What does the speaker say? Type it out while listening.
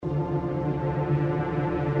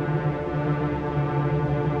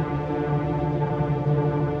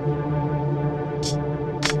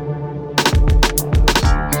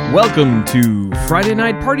Welcome to Friday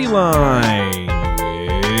Night Party Line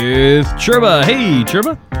with Churba. Hey,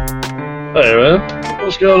 Churba. Hey, man.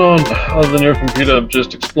 What's going on? Other than your computer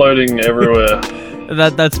just exploding everywhere.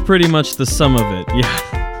 That's pretty much the sum of it, yeah.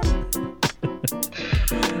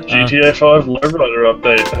 GTA 5 lowrider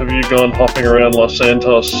update. Have you gone hopping around Los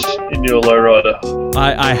Santos in your lowrider?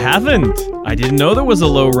 I haven't. I didn't know there was a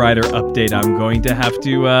lowrider update. I'm going to have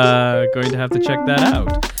to check that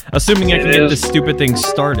out. Assuming I can get this stupid thing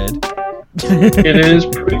started. It is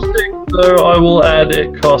pretty sick, though. I will add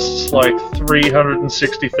it costs like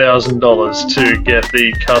 $360,000 to get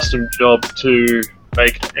the custom job to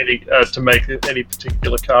make any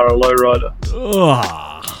particular car a lowrider.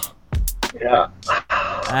 Ugh. Yeah.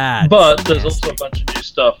 That's but there's also a bunch of new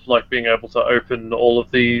stuff, like being able to open all of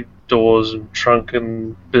the doors and trunk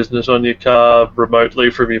and business on your car remotely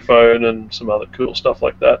from your phone and some other cool stuff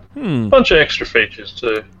like that. Bunch of extra features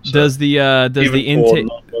too. So does the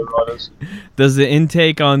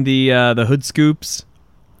intake on the hood scoops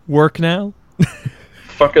work now?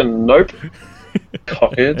 Fucking nope.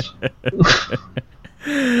 Cockheads.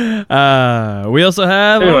 We also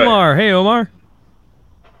have Omar. Hey, Omar.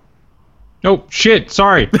 Oh, shit,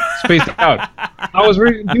 sorry. Spaced out. I was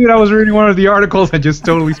reading one of the articles and just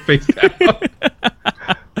totally spaced out.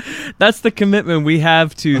 That's the commitment we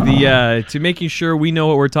have to the to making sure we know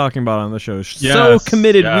what we're talking about on the show. So Yes,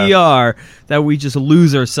 committed yes. we are that we just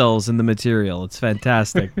lose ourselves in the material. It's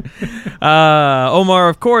fantastic. Omar,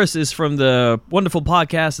 of course, is from the wonderful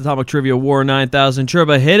podcast Atomic Trivia War 9000.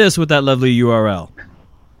 Churba, hit us with that lovely URL.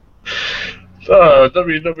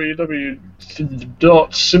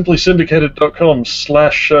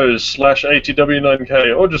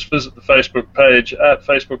 www.simplysyndicated.com/shows/ATW9K, or just visit the Facebook page at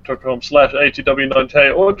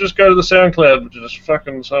facebook.com/ATW9K, or just go to the SoundCloud, which is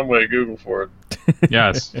fucking somewhere. Google for it.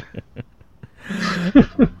 Yes.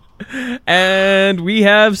 And we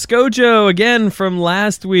have Skojo again from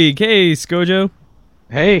last week. Hey, Skojo.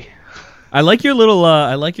 Hey. I like your little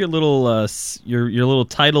your little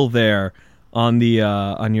title there on the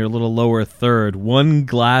on your little lower third. One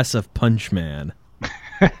glass of Punch Man.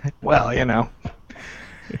 Well, you know.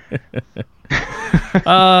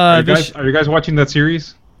 Are you guys watching that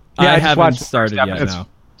series? Yeah, I just haven't watched started yet. No.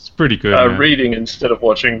 It's pretty good. Man. Reading instead of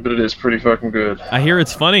watching, but it is pretty fucking good. I hear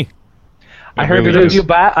it's funny. I heard really there's a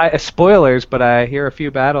is. few spoilers, but I hear a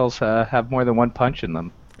few battles have more than one punch in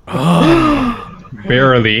them.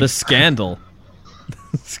 Barely. The scandal.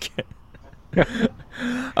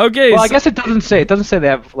 Okay. Well, I guess it doesn't say they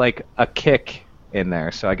have like a kick in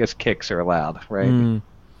there, so I guess kicks are allowed, right?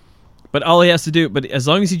 But all he has to do, but as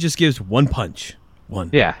long as he just gives one punch,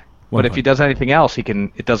 Yeah. But if he does anything else, it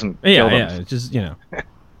doesn't kill them. Yeah, just, yeah.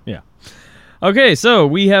 Okay, so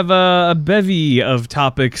we have a bevy of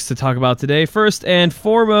topics to talk about today. First and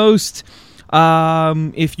foremost,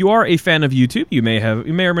 if you are a fan of YouTube, you may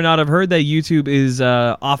or may not have heard that YouTube is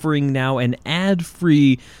offering now an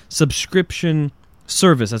ad-free subscription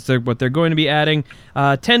service. That's what they're going to be adding.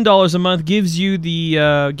 $10 a month gives you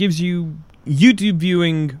YouTube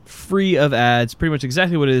viewing free of ads, pretty much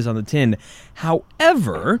exactly what it is on the tin.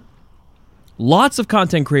 However, lots of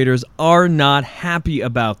content creators are not happy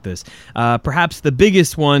about this. Perhaps the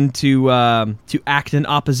biggest one to act in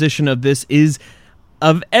opposition of this is,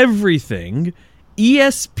 of everything,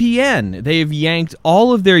 ESPN. They've yanked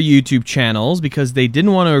all of their YouTube channels because they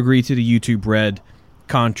didn't want to agree to the YouTube Red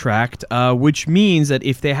contract, which means that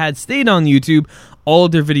if they had stayed on YouTube, all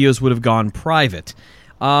of their videos would have gone private.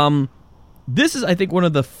 This is, I think, one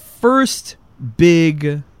of the first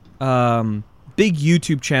big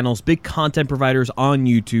YouTube channels, big content providers on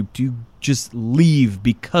YouTube to just leave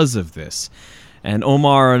because of this. And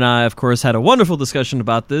Omar and I, of course, had a wonderful discussion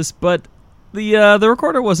about this, but the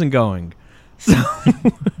recorder wasn't going.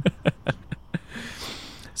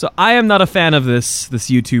 So I am not a fan of this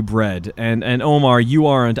YouTube Red, and Omar, you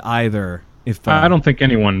aren't either. I don't think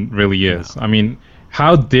anyone really is. I mean,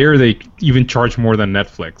 how dare they even charge more than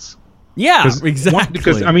Netflix? Yeah, exactly.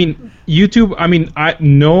 Because I mean, YouTube. I mean, I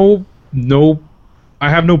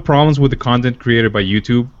have no problems with the content created by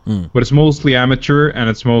YouTube, but it's mostly amateur and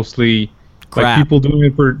it's mostly crap. Like people doing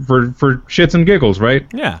it for shits and giggles, right?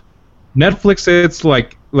 Yeah. Netflix, it's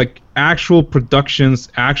like actual productions,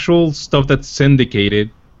 actual stuff that's syndicated,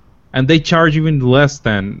 and they charge even less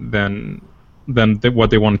than what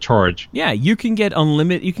they want to charge. Yeah, you can get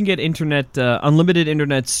unlimited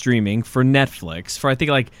internet streaming for Netflix for, I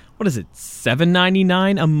think, like, what is it,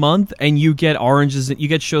 $7.99 a month, and you get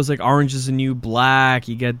shows like Orange Is the New Black,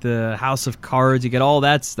 you get the House of Cards, you get all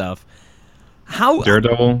that stuff.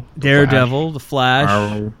 Daredevil, The Flash,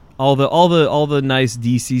 Arrow. all the nice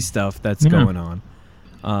DC stuff that's going on.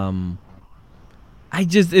 I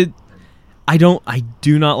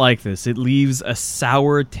do not like this. It leaves a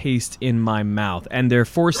sour taste in my mouth, and they're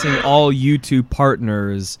forcing all YouTube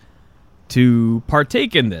partners to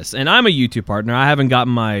partake in this. And I'm a YouTube partner. I haven't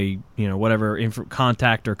gotten my, whatever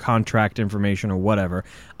contact or contract information or whatever.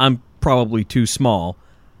 I'm probably too small,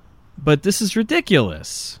 but this is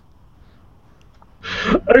ridiculous.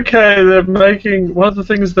 Okay, they're making one of the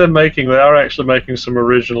things they're making. They are actually making some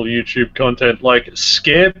original YouTube content, like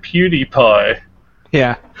Scare PewDiePie.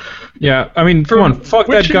 Yeah. Yeah, I mean, come on, fuck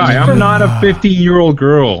that guy. I'm not a 50-year-old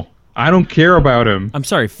girl. I don't care about him. I'm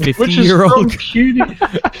sorry, Which is from 50-year-old.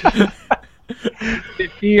 PewDiePie.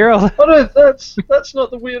 50-year-old. Oh no, that's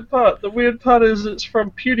not the weird part. The weird part is it's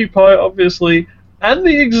from PewDiePie, obviously, and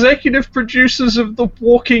the executive producers of The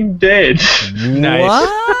Walking Dead. What?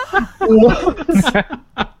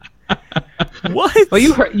 What? Well,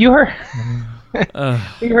 you heard you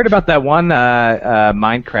heard about that one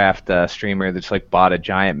Minecraft streamer that's like bought a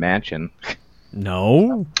giant mansion.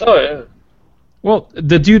 No. Oh yeah. Well,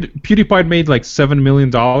 the dude PewDiePie made like $7 million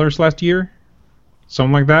last year,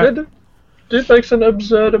 something like that. Dude makes an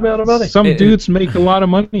absurd amount of money. Some dudes make a lot of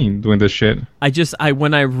money doing this shit.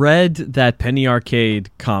 When I read that Penny Arcade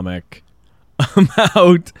comic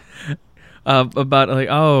about like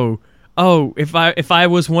if I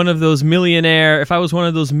was one of those millionaire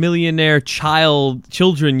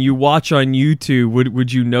children you watch on YouTube,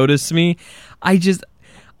 would you notice me?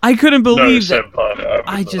 I couldn't believe that.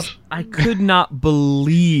 Senpai, I could not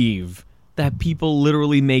believe that people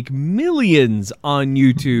literally make millions on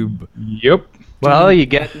YouTube. Yep. Well, you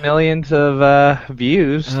get millions of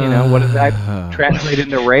views. What does that translate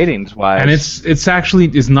into ratings wise? And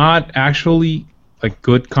it's not actually like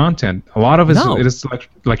good content. A lot of it is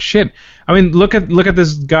like shit. I mean, look at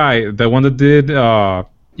this guy, the one that did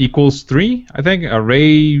Equals 3, I think,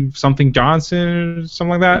 Ray something Johnson,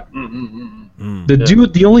 something like that.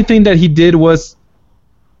 Dude, the only thing that he did was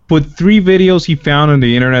put 3 videos he found on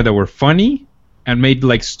the internet that were funny and made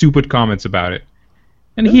like stupid comments about it.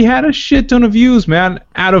 And he had a shit ton of views, man,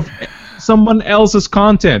 out of someone else's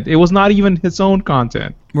content. It was not even his own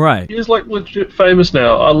content. Right. He's like legit famous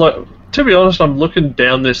now. To be honest, I'm looking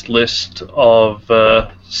down this list of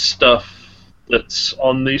stuff that's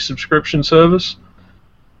on the subscription service.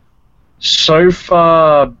 So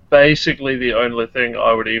far, basically the only thing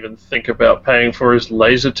I would even think about paying for is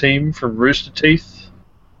Laser Team from Rooster Teeth.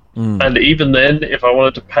 And even then, if I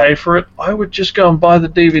wanted to pay for it, I would just go and buy the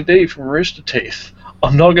DVD from Rooster Teeth.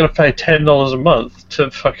 I'm not going to pay $10 a month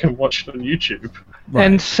to fucking watch it on YouTube. Right.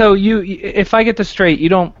 And so if I get this straight,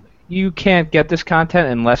 you can't get this content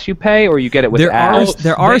unless you pay, or you get it with ads?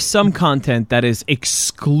 There are some content that is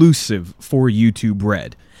exclusive for YouTube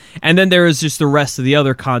Red. And then there is just the rest of the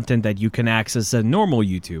other content that you can access on normal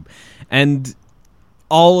YouTube. And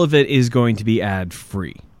all of it is going to be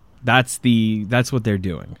ad-free. That's what they're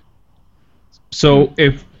doing. So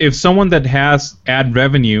if someone that has ad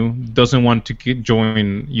revenue doesn't want to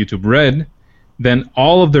join YouTube Red, then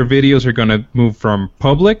all of their videos are going to move from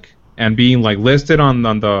public and being like listed on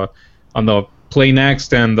the Play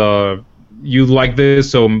Next and the you like this,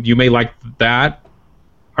 so you may like that,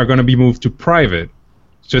 are going to be moved to private.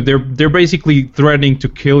 So they're basically threatening to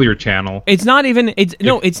kill your channel. It's not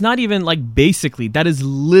even like basically. That is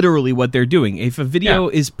literally what they're doing. If a video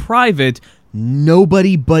is private,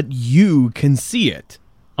 nobody but you can see it.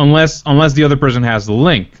 Unless the other person has the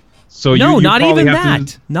link. So no, you not even that.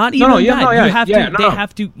 To... Not even that.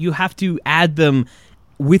 You have to add them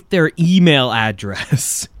with their email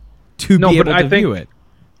address to be able to view it.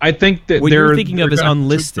 I think that what you're thinking of is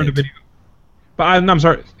unlisted. But I'm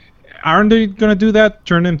sorry. Aren't they going to do that?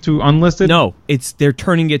 Turn them to unlisted? No, they're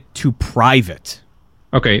turning it to private.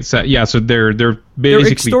 Okay, so they're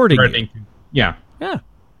basically extorting you. Yeah. Yeah.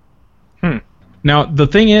 Now the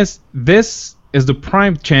thing is, this is the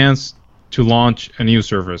prime chance to launch a new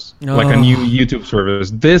service, like a new YouTube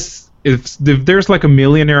service. If there's like a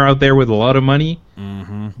millionaire out there with a lot of money,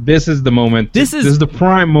 this is the moment. This is the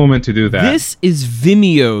prime moment to do that. This is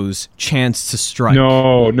Vimeo's chance to strike.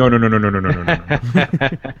 No.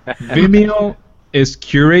 Vimeo is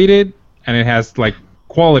curated and it has like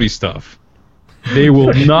quality stuff. They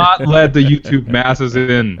will not let the YouTube masses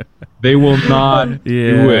in. They will not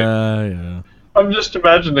do it. Yeah. I'm just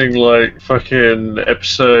imagining like fucking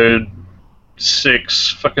episode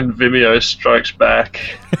 6, fucking Vimeo strikes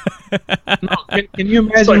back. Can you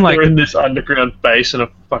imagine It's like they're in this underground base in a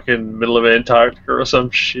fucking middle of Antarctica or some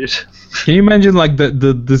shit. Can you imagine like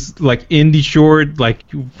this like indie short like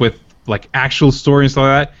with like actual story and stuff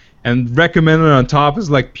like that, and recommended on top is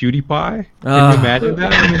like PewDiePie? Can you imagine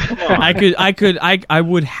that? I mean, come on.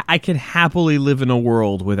 I could happily live in a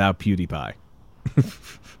world without PewDiePie.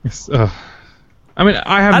 I mean,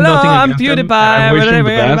 I have Hello, nothing I'm against them. PewDiePie. I wish them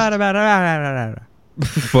the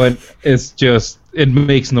best. But it's just, it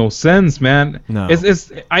makes no sense, man. No.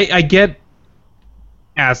 I get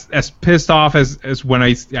as pissed off as when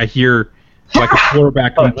I hear like a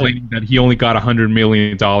quarterback complaining that he only got $100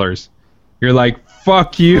 million. You're like,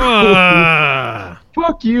 fuck you.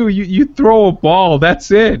 Fuck you. You throw a ball.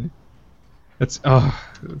 That's it.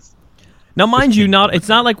 Now, mind you, it's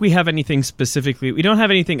not like we have anything specifically. We don't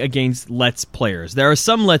have anything against Let's Players. There are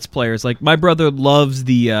some Let's Players, like my brother loves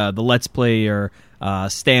the Let's Player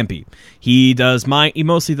Stampy. He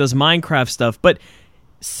mostly does Minecraft stuff, but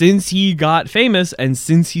since he got famous and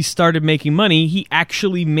since he started making money, he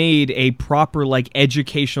actually made a proper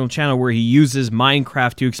educational channel where he uses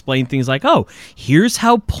Minecraft to explain things like, oh, here's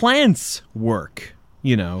how plants work,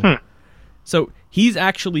 So he's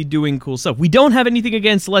actually doing cool stuff. We don't have anything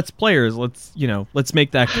against Let's Players. Let's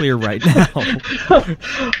make that clear right now.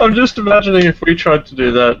 I'm just imagining if we tried to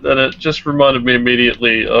do that, and it just reminded me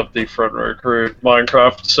immediately of the Front Row Crew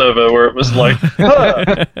Minecraft server where it was like,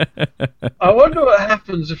 I wonder what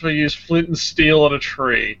happens if I use flint and steel on a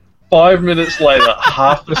tree. 5 minutes later,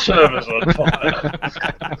 half the server's on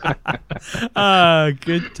fire.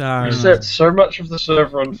 Good times. We set so much of the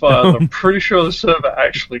server on fire that I'm pretty sure the server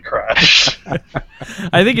actually crashed.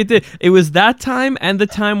 I think it did. It was that time and the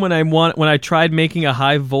time when I tried making a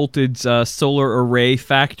high voltage solar array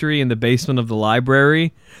factory in the basement of the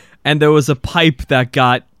library, and there was a pipe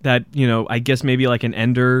that I guess maybe like an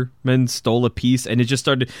Enderman stole a piece, and it just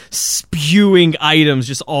started spewing items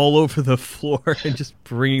just all over the floor and just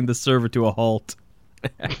bringing the server to a halt.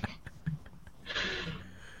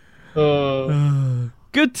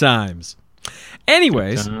 Good times.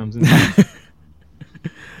 Anyways,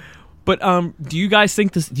 but do you guys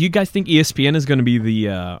think ESPN is going to be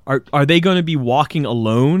the are they going to be walking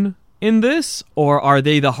alone in this, or are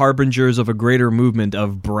they the harbingers of a greater movement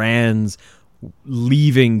of brands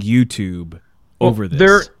leaving YouTube over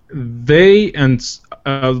this? They and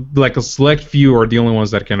like a select few are the only ones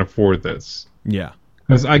that can afford this. Yeah.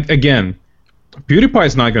 Because again,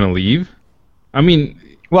 PewDiePie's not going to leave. I mean,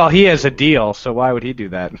 well, he has a deal, so why would he do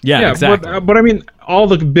that? Yeah, exactly. But I mean, all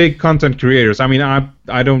the big content creators. I mean,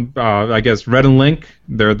 I don't. I guess Red and Link.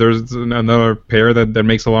 There's another pair that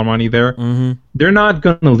makes a lot of money there. Mm-hmm. They're not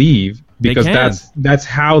going to leave because that's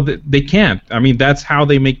how they can't. I mean, that's how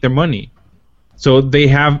they make their money. So they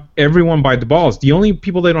have everyone by the balls. The only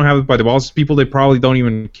people they don't have by the balls is people they probably don't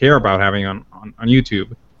even care about having on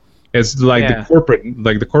YouTube. It's like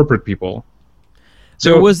the corporate people.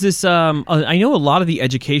 So there was this. I know a lot of the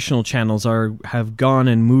educational channels have gone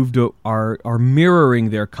and moved are mirroring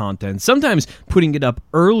their content. Sometimes putting it up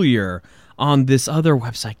earlier on this other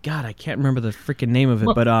website. God, I can't remember the freaking name of it.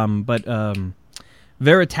 But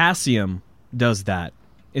Veritasium does that.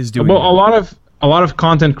 Is doing. Well, that. a lot of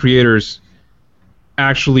content creators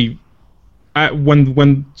actually.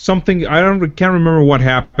 When something can't remember what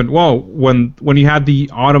happened. Well, when you had the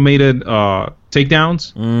automated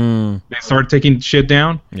takedowns, they started taking shit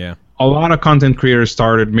down. Yeah, a lot of content creators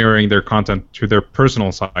started mirroring their content to their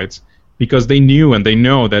personal sites because they knew and they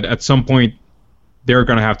know that at some point they're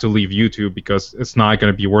gonna have to leave YouTube because it's not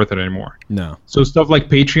gonna be worth it anymore. No. So stuff like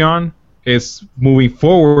Patreon is moving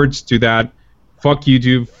forwards to that. Fuck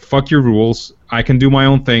YouTube. Fuck your rules. I can do my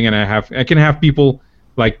own thing, and I can have people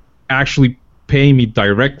like actually pay me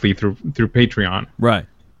directly through Patreon. Right.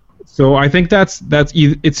 So I think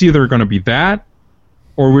it's either going to be that,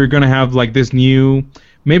 or we're going to have like this new,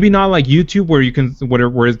 maybe not like YouTube where you can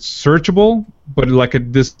where it's searchable, but like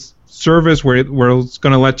this service where it's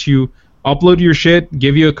going to let you upload your shit,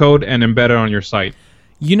 give you a code, and embed it on your site.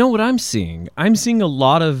 You know what I'm seeing? I'm seeing a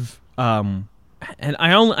lot of, and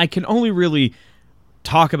I can only really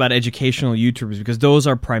talk about educational YouTubers because those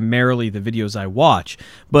are primarily the videos I watch.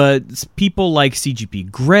 But people like CGP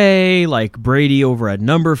Grey, like Brady over at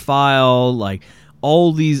Numberphile, like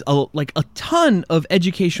all these, like a ton of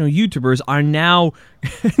educational YouTubers are now.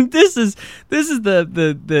 this is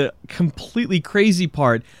the completely crazy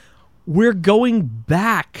part. We're going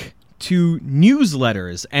back to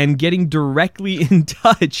newsletters and getting directly in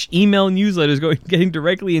touch, email newsletters, getting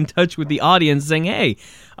directly in touch with the audience, saying, "Hey."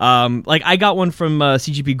 Like I got one from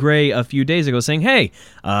CGP Grey a few days ago saying, "Hey,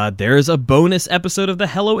 there's a bonus episode of the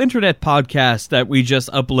Hello Internet podcast that we just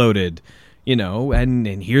uploaded,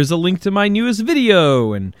 and here's a link to my newest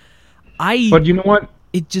video." And But you know what?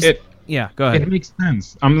 Go ahead. It makes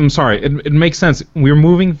sense. I'm sorry. It makes sense. We're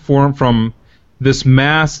moving from this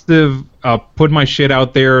massive put my shit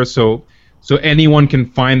out there so anyone can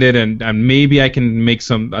find it and maybe I can make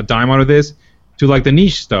a dime out of this, to like the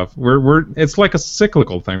niche stuff. It's like a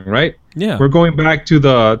cyclical thing, right? Yeah. We're going back to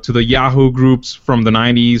the Yahoo groups from the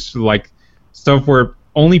 90s, like stuff where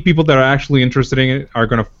only people that are actually interested in it are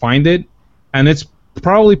going to find it, and it's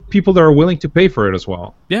probably people that are willing to pay for it as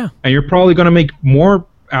well. Yeah. And you're probably going to make more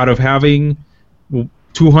out of having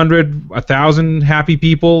 200, 1,000 happy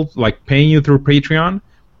people like paying you through Patreon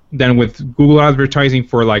than with Google advertising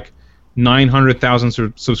for like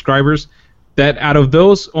 900,000 subscribers. That out of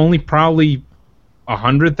those, only probably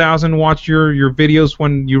 100,000 watch your videos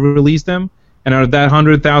when you release them, and out of that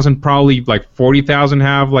 100,000, probably like 40,000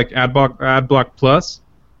 have like AdBlock Plus.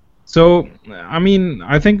 So I mean,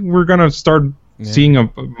 I think we're gonna start seeing a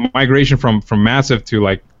migration from massive to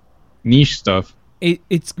like niche stuff.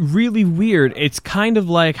 It's really weird. It's kind of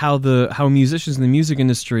like how musicians in the music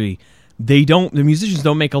industry, the musicians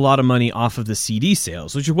don't make a lot of money off of the CD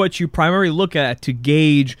sales, which is what you primarily look at to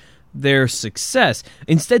gauge their success.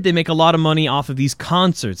 Instead, they make a lot of money off of these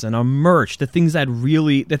concerts and merch, the things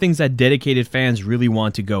that dedicated fans really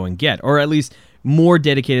want to go and get, or at least more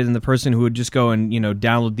dedicated than the person who would just go and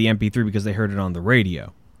download the MP3 because they heard it on the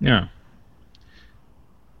radio. Yeah.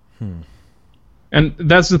 And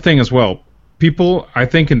that's the thing as well. People, I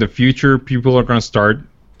think in the future, people are going to start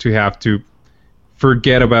to have to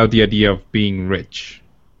forget about the idea of being rich.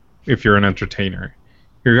 If you're an entertainer,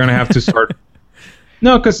 you're going to have to start.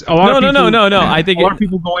 No, because a lot of people. No. I think a lot of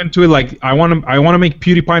people go into it like, I want to make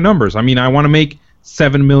PewDiePie numbers. I mean, I want to make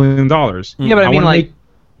 $7 million. Yeah, but I mean, like,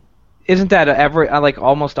 isn't that like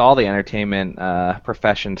almost all the entertainment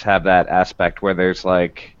professions have that aspect where there's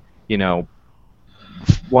like 1%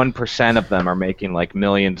 of them are making like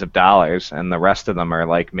millions of dollars, and the rest of them are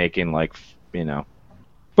like making like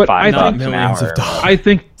But $5 I think an hour. I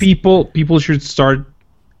think people should start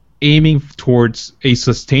aiming towards a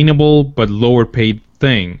sustainable but lower paid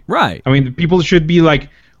thing. Right. I mean, people should be like,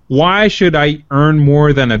 why should I earn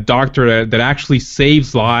more than a doctor that actually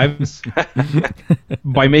saves lives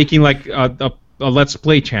by making like a Let's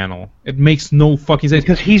Play channel? It makes no fucking sense.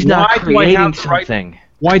 Because he's not creating something.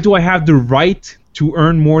 Why do I have the right to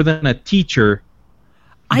earn more than a teacher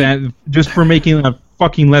just for making a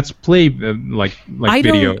fucking Let's Play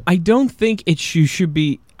video? I don't think you should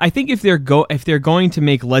be. I think if they're going to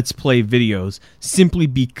make Let's Play videos simply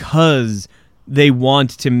because they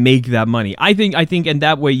want to make that money, I think, and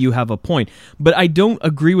that way you have a point. But I don't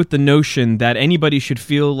agree with the notion that anybody should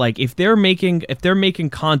feel like if they're making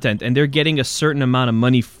content and they're getting a certain amount of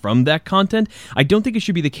money from that content, I don't think it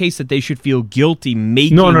should be the case that they should feel guilty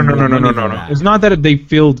making. No. It's not that they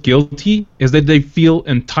feel guilty; it's that they feel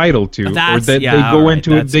entitled to, or that they go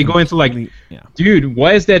into it. They go into like, dude,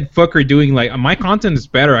 why is that fucker doing like my content is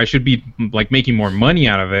better? I should be like making more money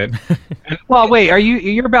out of it. Well, wait,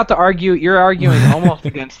 you're about to argue? You're arguing almost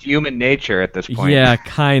against human nature at this point. Yeah,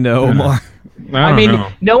 kind of, Omar. I mean,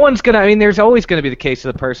 no one's gonna. I mean, there's always gonna be the case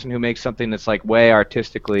of the person who makes something that's like way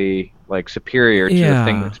artistically like superior to the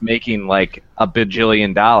thing that's making like $1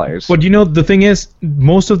 bajillion. But the thing is,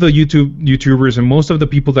 most of the YouTubers and most of the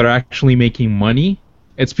people that are actually making money,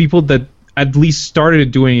 it's people that at least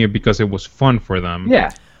started doing it because it was fun for them.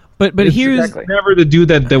 Yeah. But here's never the dude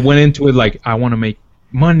that went into it like, I want to make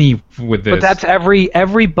money with this. But that's every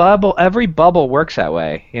bubble works that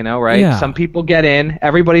way, right? Yeah. Some people get in,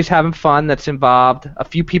 everybody's having fun that's involved, a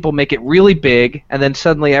few people make it really big, and then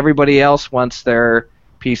suddenly everybody else wants their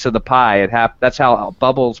piece of the pie. That's how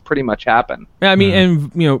bubbles pretty much happen. Yeah, I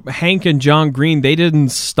mean, and Hank and John Green, they didn't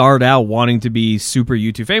start out wanting to be super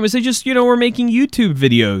YouTube famous. They just were making YouTube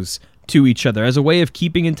videos to each other as a way of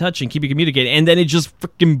keeping in touch and keeping communicating, and then it just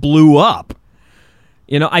freaking blew up.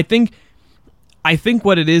 I think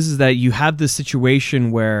what it is that you have this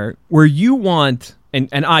situation where you want, and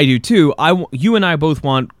I do too, you and I both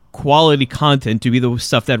want quality content to be the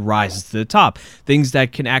stuff that rises to the top. Things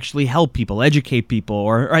that can actually help people, educate people,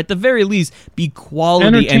 or at the very least be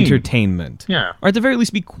quality entertainment. Yeah. Or at the very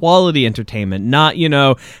least be quality entertainment, not, hey,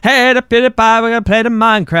 the PewDiePie, we're going to play the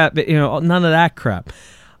Minecraft, none of that crap.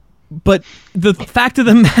 But the fact of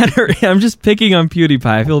the matter, I'm just picking on PewDiePie.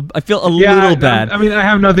 I feel a little bad. I mean, I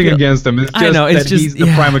have nothing against him. It's just he's the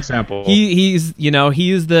prime example. He's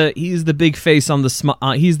the big face on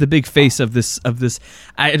the he's the big face of this.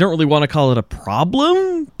 I don't really want to call it a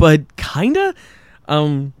problem, but kinda.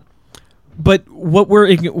 But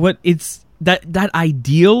that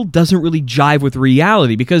ideal doesn't really jive with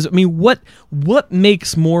reality, because I mean, what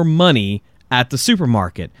makes more money at the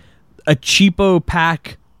supermarket? A cheap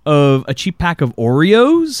pack of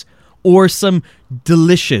Oreos, or some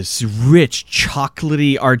delicious, rich,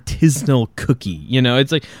 chocolatey, artisanal cookie?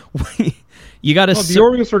 It's like, You got to. Well, the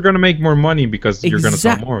Oreos are going to make more money because you're going to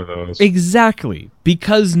sell more of those. Exactly,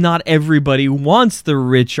 because not everybody wants the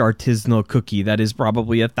rich artisanal cookie that is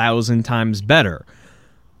probably 1,000 times better.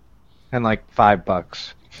 And like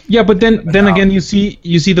 $5. Yeah, but then again, you see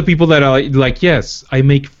the people that are like, yes, I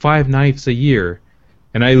make 5 knives a year,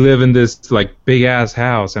 and I live in this like big ass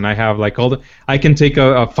house, and I have like I can take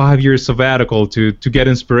a 5-year sabbatical to get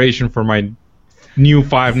inspiration for my new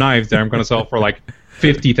 5 knives that I'm going to sell for like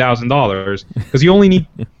 $50,000, because you only need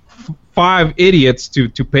 5 idiots to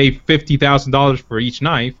pay $50,000 for each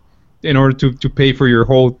knife in order to pay for your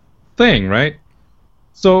whole thing, right?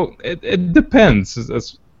 So it depends.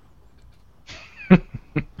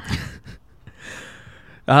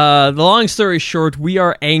 The long story short, we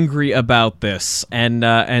are angry about this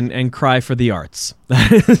and cry for the arts.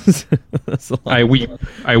 I weep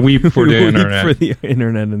for the internet. For the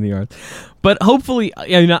internet and the arts. But hopefully,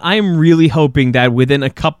 I'm really hoping that within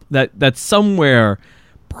that somewhere,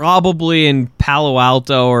 probably in Palo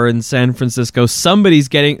Alto or in San Francisco, somebody's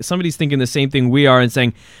thinking the same thing we are and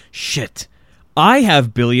saying, "Shit, I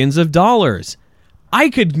have billions of dollars. I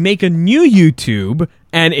could make a new YouTube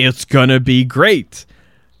and it's gonna be great."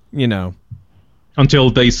 Until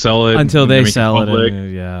they sell it. Until they sell public,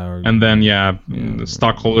 it, and then the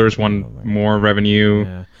stockholders want more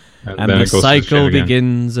revenue, and then the it goes cycle to shit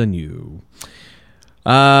begins anew.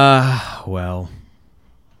 Well,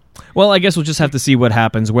 I guess we'll just have to see what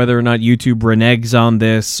happens, whether or not YouTube reneges on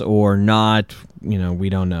this or not. We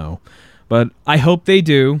don't know, but I hope they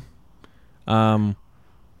do.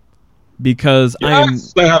 Because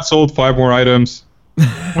they have sold 5 more items.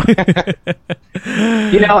 I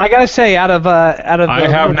gotta say, out of I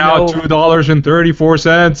have now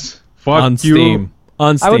 $2.34. Fuck on you. Steam.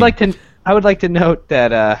 On Steam. I would like to note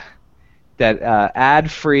that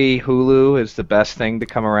ad-free Hulu is the best thing to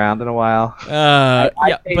come around in a while. But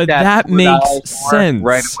that makes sense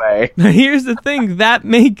right away. Here's the thing: that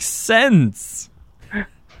makes sense.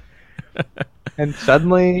 And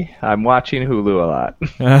suddenly, I'm watching Hulu a lot.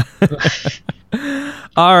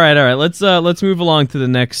 All right. Let's move along to the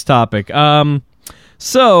next topic.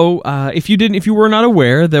 So, if you were not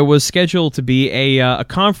aware, there was scheduled to be a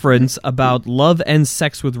conference about love and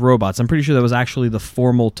sex with robots. I'm pretty sure that was actually the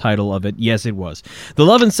formal title of it. Yes, it was. The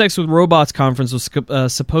Love and Sex with Robots conference was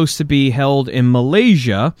supposed to be held in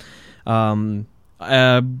Malaysia on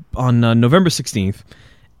November 16th,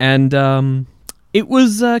 and it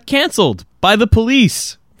was canceled by the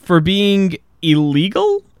police for being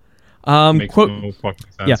illegal. Makes no fucking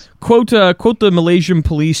sense. Yeah, quote the Malaysian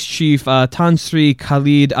police chief Tan Sri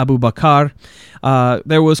Khalid Abu Bakar.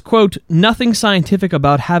 There was, quote, nothing scientific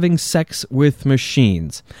about having sex with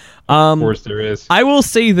machines. Of course there is. I will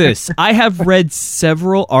say this. I have read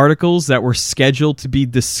several articles that were scheduled to be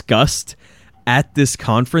discussed at this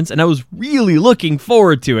conference, and I was really looking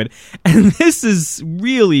forward to it. And this is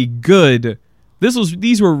really good.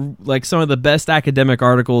 These were like some of the best academic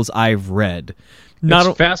articles I've read.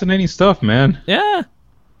 It's fascinating stuff, man. Yeah.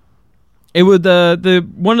 It would the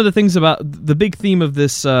one of the things about the big theme of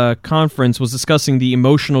this conference was discussing the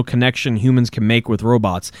emotional connection humans can make with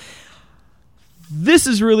robots. This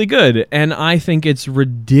is really good, and I think it's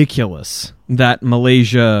ridiculous that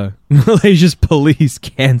Malaysia's police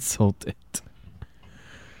canceled it.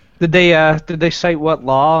 Did they cite what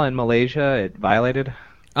law in Malaysia it violated?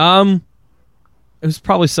 It was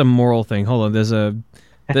probably some moral thing. Hold on, there's a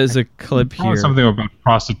clip here. Something about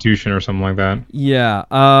prostitution or something like that. Yeah.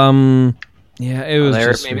 Yeah, it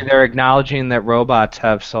was maybe they're acknowledging that robots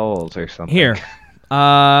have souls or something. Here.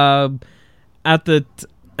 They're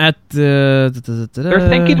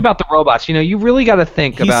thinking about the robots. You really got to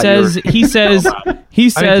think about He says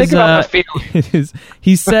think about the feelings.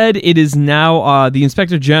 He said it is now the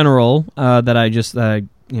Inspector General that I just said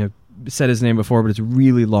his name before, but it's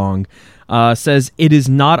really long. Says it is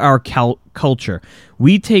not our culture.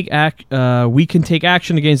 We can take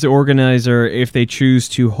action against the organizer if they choose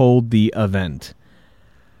to hold the event.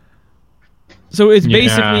 So it's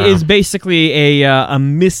basically a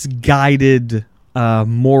misguided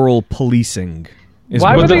moral policing. Then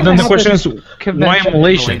the question is, why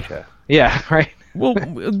Malaysia? Yeah, right. Well,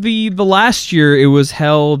 the last year it was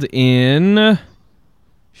held in.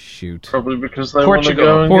 Shoot. Probably because they want to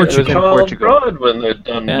go and get a child bride when they're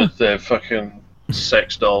done with their fucking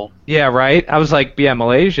sex doll. Yeah, right? I was like,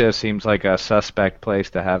 Malaysia seems like a suspect place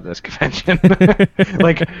to have this convention.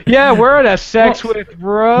 We're at a sex with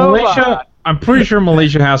robots. Malaysia, I'm pretty sure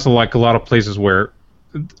Malaysia has a lot of places where,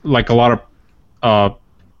 like a lot of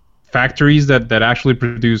factories that actually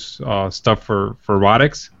produce stuff for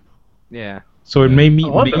robotics. Yeah. So maybe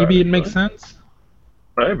it makes sense.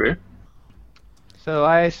 Maybe. So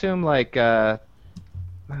I assume like oh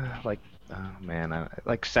man,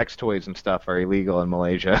 like sex toys and stuff are illegal in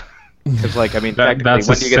Malaysia. Because technically, that's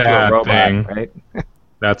when a you get to a sad robot, thing. right?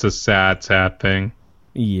 That's a sad thing.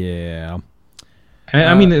 Yeah.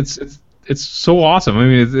 And, it's so awesome. I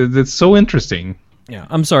mean, it's so interesting. Yeah,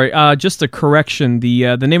 I'm sorry. Just a correction.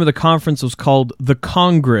 The name of the conference was called the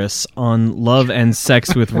Congress on Love and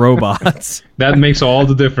Sex with Robots. That makes all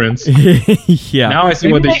the difference. Yeah. Now I see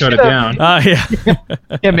Maybe why they they shut it should've- down. Yeah.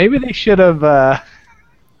 Yeah, maybe they should have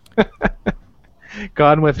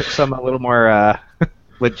gone with some a little more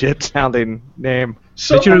legit sounding name.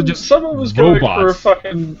 should've just someone was going for a robots.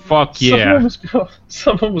 fucking. Fuck yeah.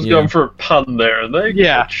 Someone was going for a pun there, and they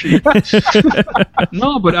Yeah. cheap.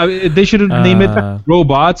 No, but they should have named it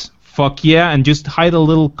Robots. Fuck yeah, and just hide a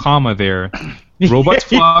little comma there. Robots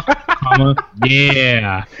fuck, comma,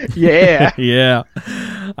 yeah. Yeah. Yeah.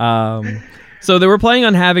 So they were planning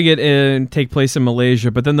on having it take place in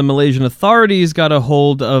Malaysia, but then the Malaysian authorities got a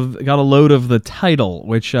load of the title,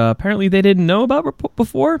 which apparently they didn't know about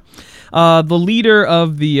before. The leader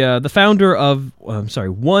of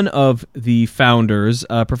one of the founders,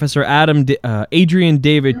 Professor Adrian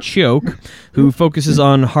David Choke, who focuses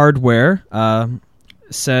on hardware,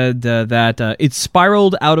 said that it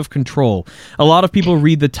spiraled out of control. A lot of people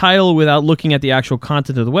read the title without looking at the actual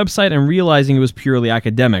content of the website and realizing it was purely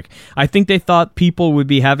academic. I think they thought people would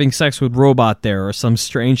be having sex with robot there or some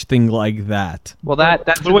strange thing like that. Well,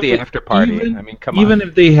 that's But the after party. Come on. Even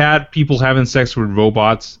if they had people having sex with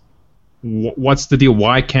robots, what's the deal?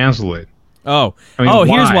 Why cancel it? Oh, I mean,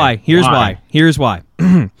 Here's why.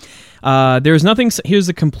 There's nothing. Here's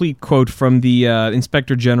a complete quote from the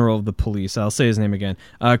Inspector General of the Police. I'll say his name again.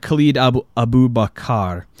 Khalid Abu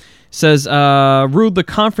Bakar says, ruled the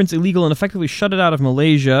conference illegal and effectively shut it out of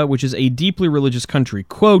Malaysia, which is a deeply religious country.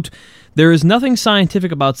 Quote, there is nothing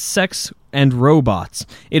scientific about sex and robots.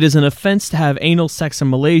 It is an offense to have anal sex in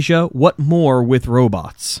Malaysia. What more with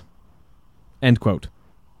robots? End quote.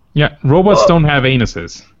 Yeah, robots don't have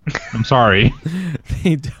anuses. I'm sorry.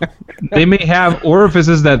 They don't. They may have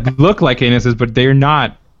orifices that look like anuses, but they're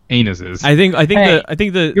not anuses. I think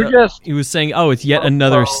you're just he was saying, oh, it's yet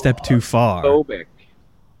another step too far. phobic.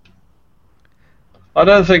 I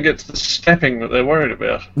don't think it's the stepping that they're worried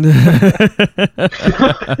about.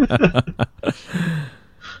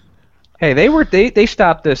 Hey, they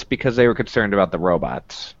stopped this because they were concerned about the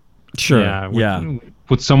robots. Sure. Yeah.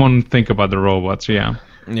 Would someone think about the robots? Yeah.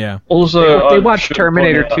 Yeah. Also, They I watched should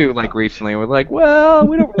Terminator point out- 2 like recently. We're like, well,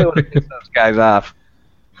 we don't really want to piss those guys off.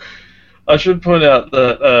 I should point out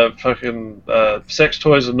that sex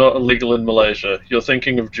toys are not illegal in Malaysia. You're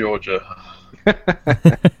thinking of Georgia.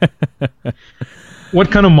 What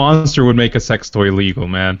kind of monster would make a sex toy legal,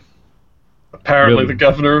 man? Apparently, Really? the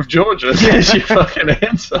governor of Georgia. There's your fucking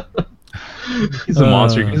answer. He's a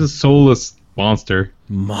monster. He's a soulless monster.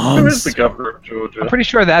 Who is the governor of Georgia? I'm pretty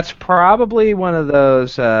sure that's probably one of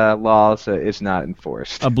those laws that is not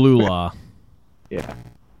enforced. A blue law. Yeah.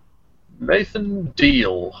 Nathan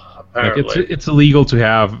Deal. Apparently, Like it's illegal to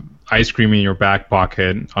have ice cream in your back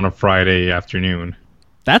pocket on a Friday afternoon.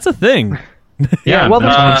 That's a thing. Yeah, well,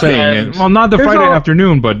 that's what I'm saying. and Well, not the there's Friday all-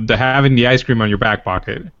 afternoon, but having the ice cream on your back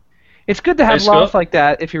pocket. It's good to have Hey, laws Scott? like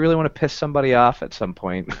that if you really want to piss somebody off at some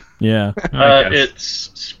point. Yeah. I guess. it's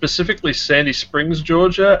specifically Sandy Springs,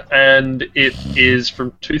 Georgia, and it is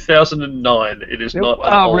from 2009. It is not. an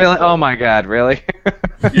Oh, old really? law. Oh, my God, really?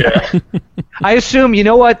 Yeah. I assume,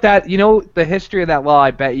 the history of that law,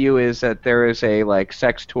 I bet you, is that there is a,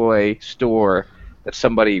 sex toy store that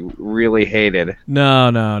somebody really hated.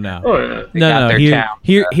 No. Oh yeah. They got their town,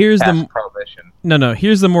 Here's past the prohibition. No.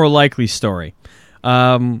 Here's the more likely story.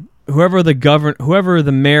 Whoever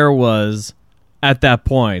the mayor was at that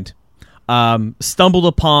point, stumbled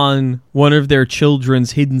upon one of their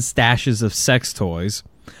children's hidden stashes of sex toys,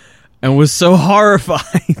 and was so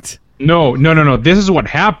horrified. No. This is what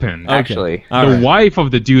happened. Actually. All The right. wife of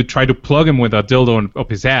the dude tried to plug him with a dildo up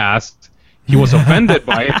his ass. He was offended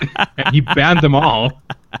by it, and he banned them all.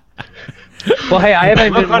 Well, hey, I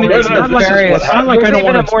haven't been more It's not like, nefarious. it's not like I There's don't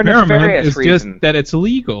want even to a more experiment. nefarious It's reason. just that it's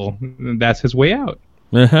illegal. That's his way out.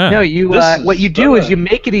 Uh-huh. No, This is what you do is bad. you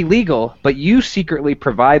make it illegal, but you secretly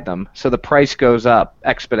provide them, so the price goes up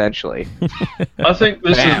exponentially. I think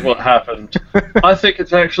this is what happened. I think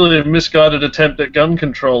it's actually a misguided attempt at gun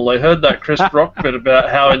control. They heard that Chris Rock bit about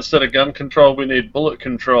how instead of gun control we need bullet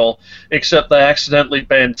control, except they accidentally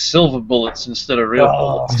banned silver bullets instead of real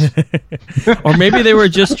bullets. Or maybe they were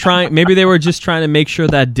just trying. Maybe they were just trying to make sure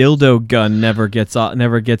that dildo gun never gets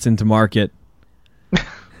into market.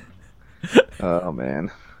 Oh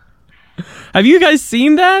man. Have you guys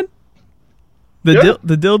seen that? The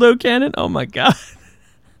dildo cannon? Oh my god.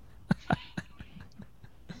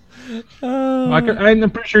 I'm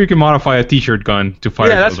pretty sure you can modify a t-shirt gun to fire.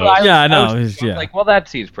 Yeah, that's what I know. I was like, well, that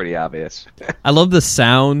seems pretty obvious. I love the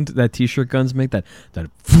sound that t-shirt guns make. That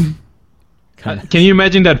Can you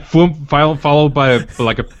imagine that followed by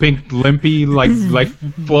a pink limpy like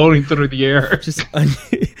floating through the air? Just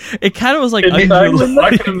it kind of was like. I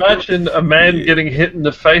can imagine a man getting hit in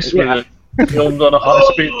the face with it. Filmed on a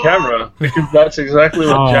high-speed camera, because that's exactly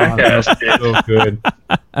what Jackass did. So good.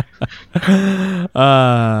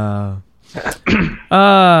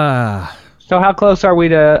 So how close are we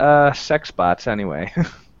to sex bots anyway?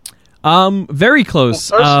 Very close.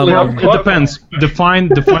 It depends. Define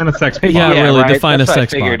a sex bot. Yeah, really. Right? Define That's a what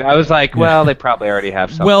sex I figured. bot. I was like, well, they probably already have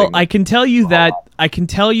something. Well, I can tell you that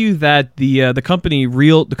the company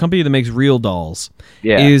that makes Real Dolls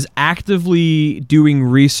is actively doing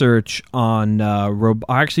research on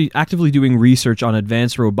actively doing research on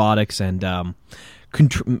advanced robotics and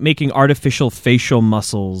making artificial facial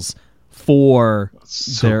muscles for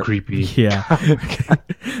creepy. Yeah.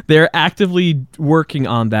 They're actively working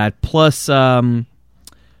on that. Plus some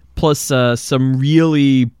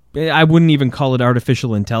really, I wouldn't even call it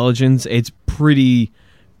artificial intelligence. It's pretty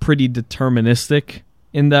deterministic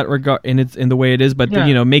in that regard, in the way it is. But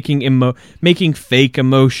making fake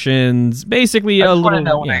emotions, basically a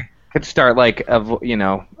little. I could start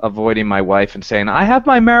avoiding my wife and saying, "I have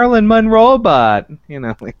my Marilyn Monroe bot,"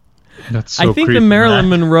 Like, that's so I think creepy, the Marilyn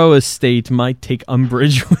Monroe estate might take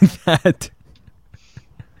umbrage with that.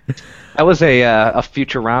 That was a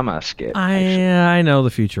Futurama skit. I know the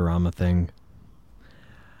Futurama thing.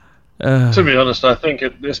 To be honest, I think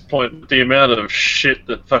at this point, the amount of shit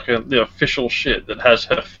the official shit that has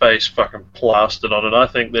her face fucking plastered on it, I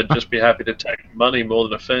think they'd just be happy to take money more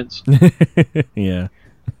than offense. Yeah.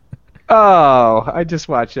 Oh, I just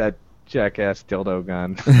watched that Jackass dildo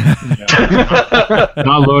gun.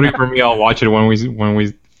 Not loading for me. I'll watch it when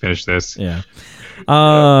we finish this. Yeah.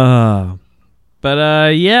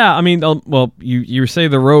 But yeah, I mean, well, you say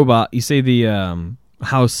the robot, you say the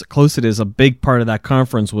how close it is. A big part of that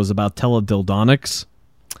conference was about teledildonics.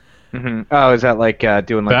 Mm-hmm. Oh, is that like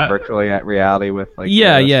doing virtual reality with like?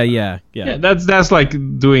 Yeah. That's like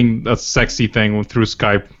doing a sexy thing through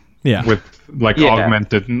Skype. Yeah. With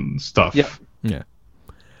augmented stuff. Yeah. Yeah.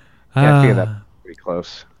 I figure that's pretty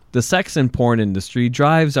close. The sex and porn industry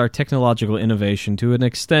drives our technological innovation to an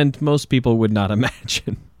extent most people would not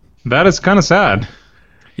imagine. That is kind of sad.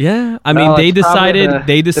 Yeah, I mean, the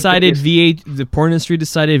porn industry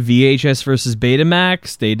decided VHS versus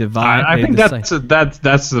Betamax. I think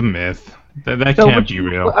that's a myth. That can't be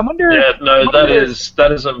real. I wonder. Yeah, no, that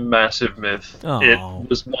is a massive myth. Oh. It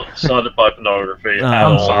was not decided by pornography at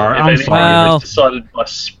I'm all. sorry. If I'm anything, sorry. it was decided by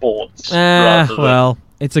sports. Rather than... Well,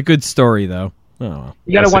 it's a good story though. Oh, well.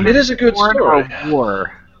 You gotta wonder. It is a good story.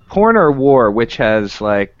 Porn or war, which has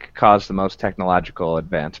caused the most technological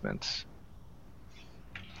advancements?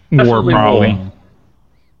 War, probably.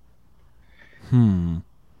 I'm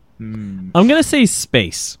gonna say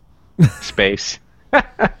space. Space.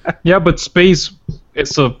 Yeah, but space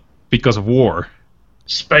is because of war.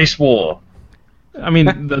 Space war. I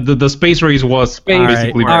mean, the space race was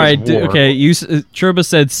basically all right. war. Okay, Churba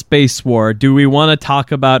said space war. Do we want to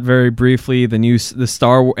talk about very briefly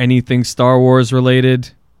anything Star Wars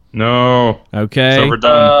related? No. Okay. So we're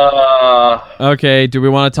done. Okay. Do we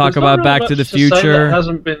want to talk about Back to the Future? That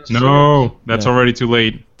hasn't been no, that's already too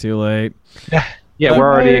late. Too late. Yeah,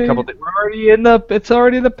 we're already a couple. We're already it's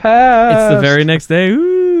already the past. It's the very next day.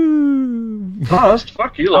 Ooh. Past.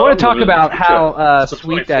 Fuck you. I want to talk about how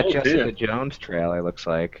sweet that Jessica Jones trailer looks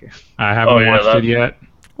like. I haven't watched it yet.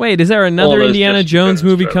 Wait, is there another Indiana Jones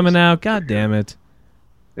movie coming out? God damn it!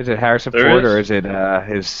 Is it Harrison Ford or is it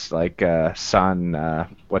his son?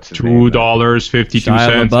 What's his name?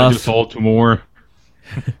 $2.52. I just sold 2 more.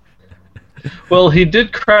 Well, he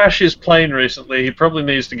did crash his plane recently. He probably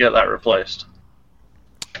needs to get that replaced.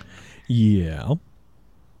 Yeah.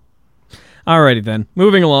 Alrighty then.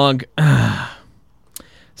 Moving along.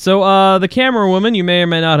 So, the camera woman, you may or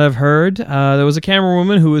may not have heard, there was a camera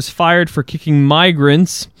woman who was fired for kicking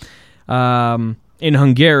migrants in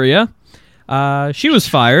Hungary. She was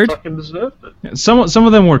fired. Fucking deserved it. Some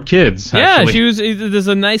of them were kids. Yeah, actually. she was. There's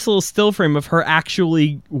a nice little still frame of her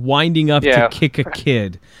actually winding up to kick a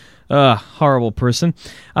kid. Horrible person.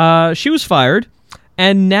 She was fired,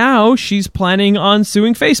 and now she's planning on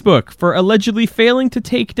suing Facebook for allegedly failing to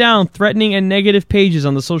take down threatening and negative pages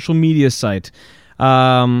on the social media site.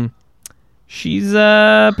 She's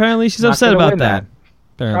apparently upset about that.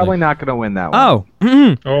 Apparently. Probably not going to win that one. Oh.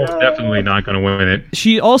 Oh, definitely not going to win it.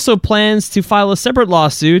 She also plans to file a separate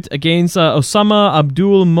lawsuit against Osama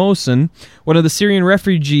Abdul Mohsen, one of the Syrian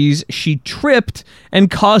refugees she tripped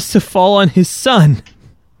and caused to fall on his son.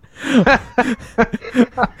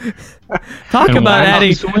 Talk about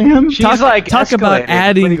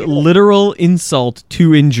adding literal insult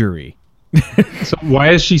to injury. So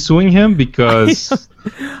why is she suing him? Because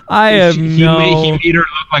he made her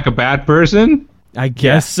look like a bad person. I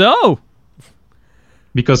guess so.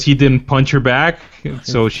 Because he didn't punch her back,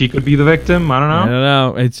 so she could be the victim. I don't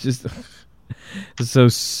know. It's just it's so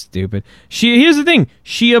stupid. Here's the thing.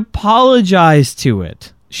 She apologized to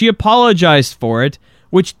it. She apologized for it,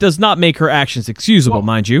 which does not make her actions excusable,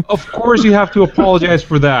 mind you. Of course you have to apologize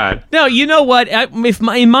for that. No, you know what?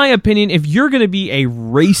 In my opinion, if you're going to be a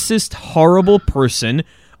racist, horrible person,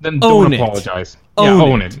 then don't apologize.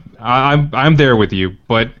 Own it. I'm there with you,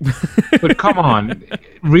 but come on,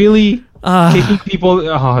 really kicking people?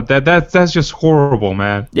 That's just horrible,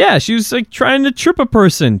 man. Yeah, she was like trying to trip a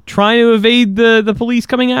person, trying to evade the police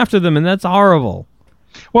coming after them, and that's horrible.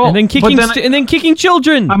 Well, and then kicking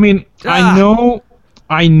children. I mean,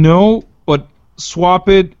 I know, but swap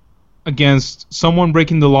it against someone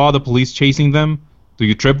breaking the law, the police chasing them. Do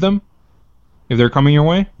you trip them if they're coming your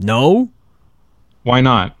way? No. Why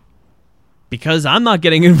not? Because I'm not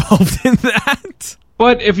getting involved in that.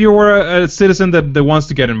 But if you were a citizen that wants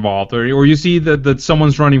to get involved, or you see that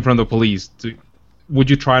someone's running from the police, would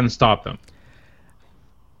you try and stop them?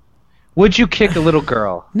 Would you kick a little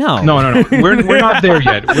girl? No. We're not there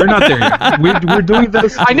yet. We're doing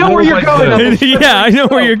this. I know where you're going. Yeah, I know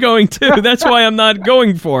where you're going too. That's why I'm not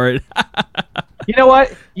going for it. You know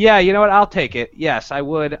what? Yeah, you know what? I'll take it. Yes, I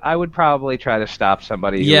would. I would probably try to stop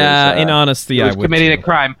somebody. Yeah, in honesty, I would committing a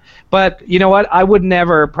crime. But you know what? I would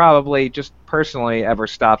never, probably, just personally, ever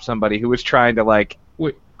stop somebody who was trying to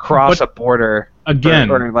cross a border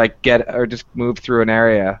again, or just move through an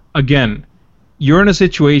area again. You're in a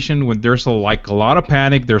situation when there's a lot of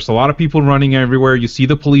panic. There's a lot of people running everywhere. You see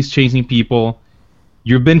the police chasing people.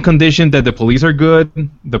 You've been conditioned that the police are good.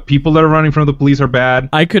 The people that are running from the police are bad.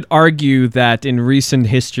 I could argue that in recent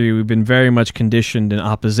history, we've been very much conditioned in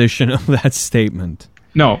opposition of that statement.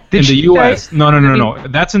 No, in the U.S. No.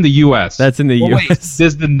 That's in the U.S. That's in the U.S. Wait,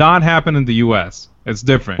 this did not happen in the U.S. It's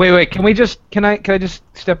different. Wait. Can I just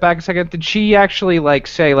step back a second? Did she actually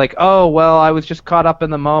say oh well, I was just caught up in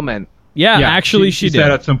the moment? Yeah, actually, she did. She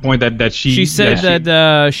said at some point that she... She said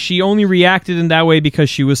that she only reacted in that way because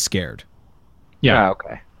she was scared. Yeah. Oh,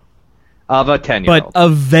 okay. Of a 10-year-old. But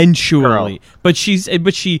eventually. Girl. But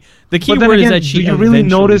the key word is that she do you really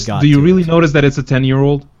notice that it's a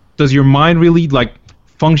 10-year-old? Does your mind really,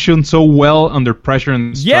 function so well under pressure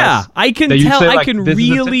and stress? Yeah, I can tell. I can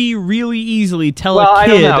really easily tell a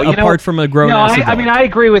kid apart from a grown-ass adult. I mean, I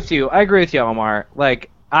agree with you. Omar.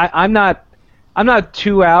 I'm not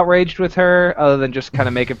too outraged with her, other than just kind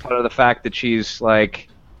of making fun of the fact that she's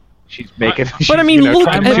making. But I mean, look.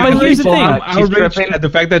 But here's the thing. I'm outraged at the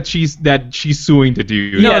fact that she's suing the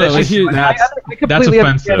dude. That's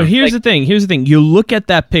offensive. But here's the thing. You look at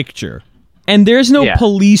that picture, and there's no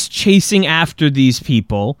police chasing after these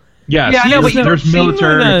people. Yes, there's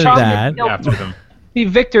military after them. See,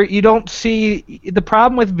 Victor, you don't see... The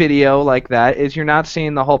problem with video like that is you're not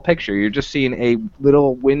seeing the whole picture. You're just seeing a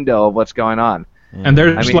little window of what's going on. And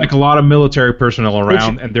there's a lot of military personnel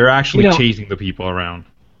around, and they're actually chasing the people around.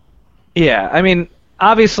 Yeah, I mean,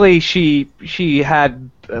 obviously she had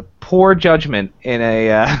poor judgment in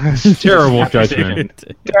a... terrible judgment.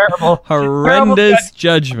 Horrendous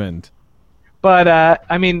judgment. But,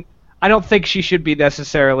 I mean... I don't think she should be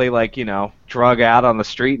necessarily drug out on the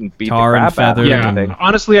street and beat the crap out of her. Yeah,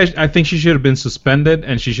 honestly, I think she should have been suspended,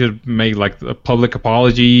 and she should make a public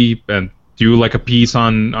apology and do a piece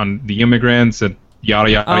on the immigrants and yada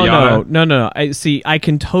yada yada. No. I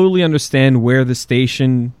can totally understand where the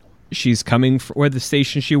station she's coming from, where the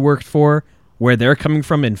station she worked for, where they're coming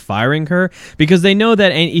from in firing her, because they know that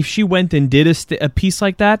if she went and did a piece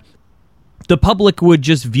like that, the public would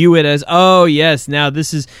just view it as, oh yes, now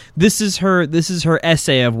this is her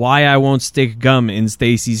essay of why I won't stick gum in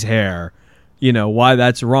Stacy's hair, why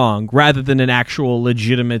that's wrong, rather than an actual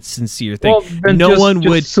legitimate, sincere thing. Well, no one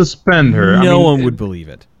would suspend her. No one would believe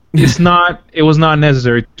it. It was not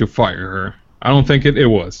necessary to fire her. I don't think it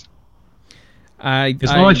was. It's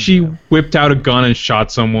not like she whipped out a gun and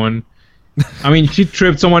shot someone. I mean, she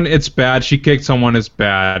tripped someone, it's bad. She kicked someone, it's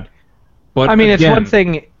bad. But I mean, it's one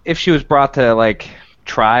thing if she was brought to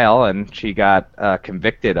trial and she got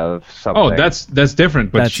convicted of something. Oh, that's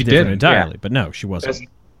different. But that's she different didn't entirely. Yeah. But no, she wasn't.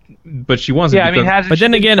 but she wasn't. Yeah, I mean, because- But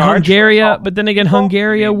then again, Hungary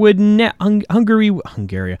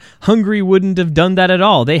wouldn't have done that at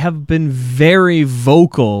all. They have been very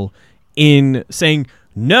vocal in saying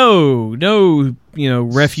no,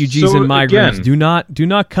 refugees and migrants do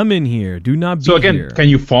not come in here. Do not be here. So again, can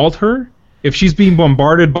you fault her if she's being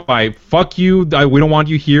bombarded by "fuck you"? We don't want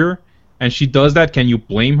you here, and she does that. Can you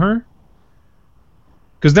blame her?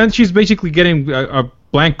 Because then she's basically getting a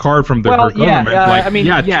blank card from her government.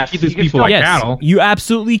 Yes, treat these people like cattle. You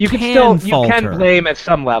absolutely can fault you can her. blame at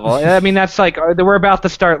some level. I mean, that's like we're about to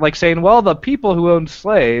start like saying, well, the people who owned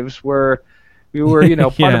slaves were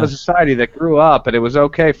part of a society that grew up, and it was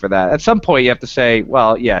okay for that. At some point, you have to say,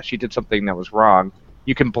 well, yeah, she did something that was wrong.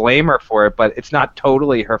 You can blame her for it, but it's not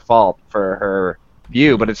totally her fault for her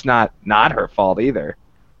view, but it's not her fault either.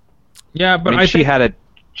 Yeah, but I mean, she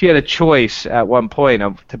had a choice at one point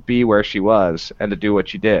to be where she was and to do what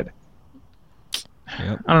she did.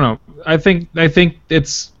 Yep. I don't know. I think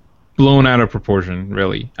it's blown out of proportion,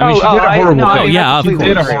 really. I mean, she did a horrible thing. She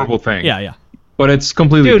did a horrible thing. Yeah. But it's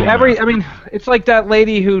completely blown out. I mean, it's like that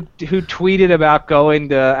lady who tweeted about going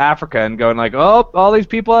to Africa and going like, "Oh, all these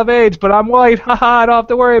people have AIDS, but I'm white. Haha, I don't have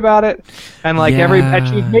to worry about it." And like and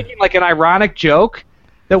she was making like an ironic joke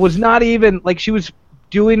that was not even like she was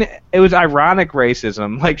doing. It was ironic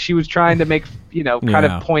racism. Like she was trying to make kind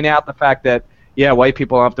of point out the fact that white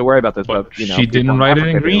people don't have to worry about this. But she didn't write it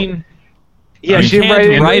in green. Yeah, she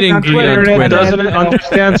didn't write it on Twitter. It doesn't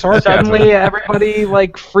understand sarcasm. Suddenly, everybody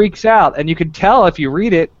like freaks out, and you can tell if you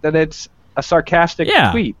read it that it's a sarcastic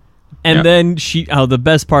tweet. And then the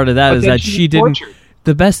best part of that is that she didn't.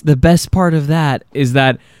 The best part of that is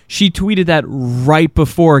that she tweeted that right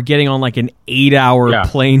before getting on like an 8-hour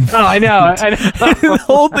plane flight. Oh, I know. The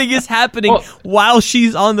whole thing is happening while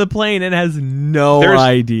she's on the plane and has no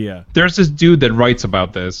idea. There's this dude that writes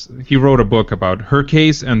about this. He wrote a book about her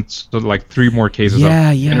case and like 3 more cases of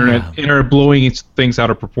internet blowing things out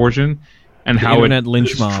of proportion and how it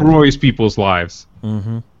destroys people's lives.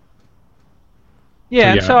 Mm-hmm.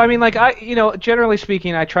 Yeah, so I mean, like generally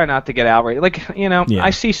speaking, I try not to get outraged. Like, I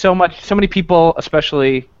see so many people,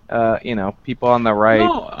 especially people on the right.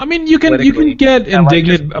 No, I mean you can get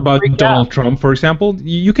indignant about Donald Trump, for example.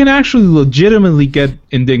 You can actually legitimately get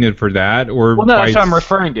indignant for that, or no, that's what I'm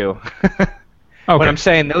referring to. But I'm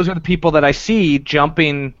saying those are the people that I see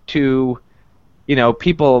jumping to,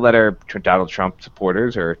 people that are Donald Trump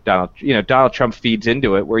supporters or Donald Trump feeds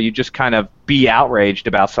into it, where you just kind of be outraged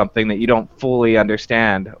about something that you don't fully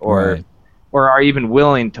understand or are even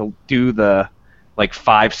willing to do the like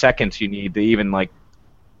 5 seconds you need to even like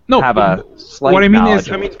have a slight knowledge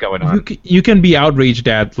of what's going on. You can be outraged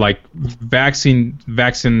at like vaccine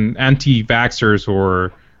anti-vaxxers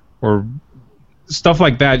or stuff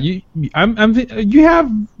like that. You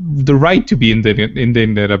have the right to be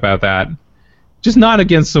indignant about that. Just not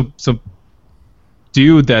against some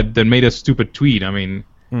dude that made a stupid tweet. I mean,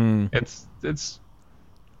 it's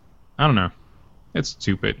I don't know. It's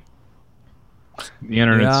stupid. The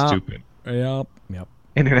internet's stupid. Yep.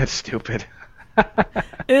 Internet's stupid.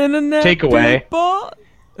 Internet takeaway.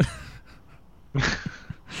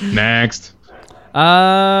 Next.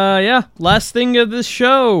 Last thing of this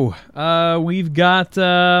show. We've got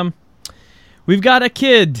a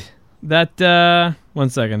kid that 1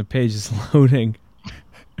 second, the page is loading.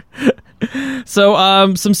 So,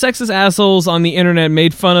 some sexist assholes on the internet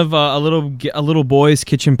made fun of a little boy's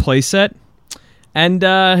kitchen playset, and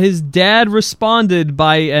his dad responded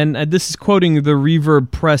by, and this is quoting the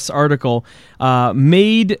Reverb Press article,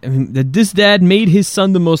 this dad made his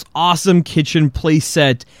son the most awesome kitchen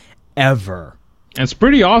playset ever. It's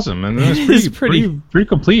pretty awesome, and it's pretty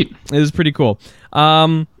complete. It is pretty cool.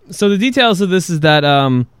 So the details of this is that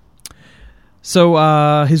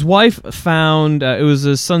his wife found it was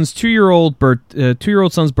his son's 2-year-old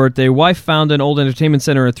son's birthday. Wife found an old entertainment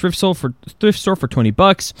center at thrift store for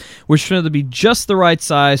 $20, which turned out to be just the right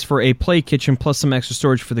size for a play kitchen plus some extra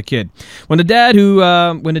storage for the kid. When the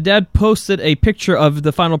dad posted a picture of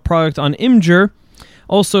the final product on Imgur,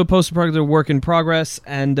 also posted product of work in progress,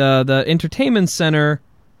 and the entertainment center.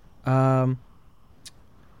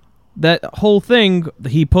 That whole thing,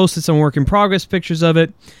 he posted some work in progress pictures of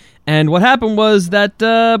it. And what happened was that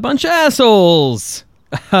a bunch of assholes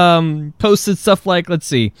posted stuff like, let's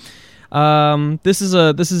see, this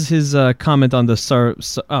is his comment on the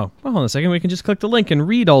hold on a second, we can just click the link and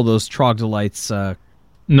read all those troglodytes.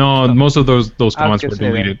 No, most of those comments were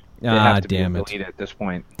deleted. have to damn be it. deleted at this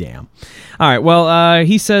point. Damn. All right. Well,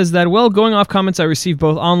 he says that, going off comments I received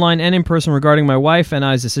both online and in person regarding my wife and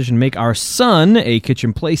I's decision to make our son a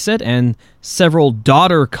kitchen playset, and several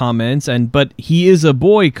daughter comments, but he is a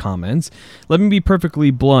boy comments. Let me be perfectly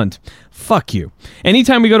blunt. Fuck you.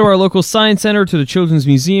 Anytime we go to our local science center, to the children's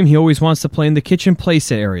museum, he always wants to play in the kitchen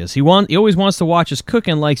playset areas. He always wants to watch us cook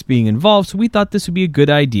and likes being involved, so we thought this would be a good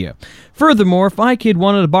idea. Furthermore, if my kid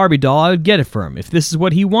wanted a Barbie doll, I would get it for him. If this is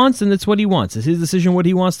what he wants, then that's what he wants. It's his decision what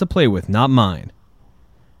he wants to play with, not mine.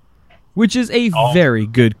 Which is a very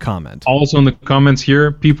good comment. Also in the comments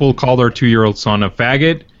here, people called our 2-year-old son a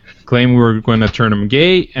faggot, claim we were going to turn him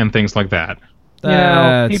gay, and things like that.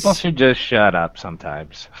 People should just shut up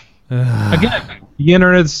sometimes. Again, the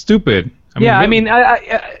internet is stupid.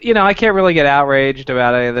 I can't really get outraged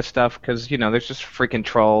about any of this stuff because there's just freaking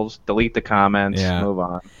trolls. Delete the comments. Move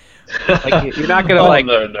on. Like, you're not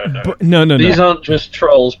gonna No. These aren't just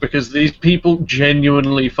trolls because these people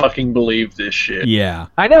genuinely fucking believe this shit. Yeah,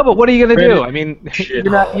 I know, but what are you gonna do? I mean, you're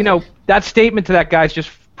not, that statement to that guy's just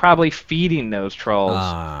probably feeding those trolls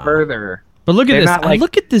further. But look at this!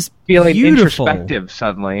 Look at this feeling beautiful. introspective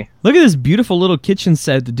suddenly. Look at this beautiful little kitchen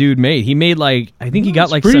set the dude made. He made I think he got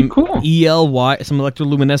some cool. some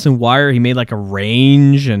electroluminescent wire. He made a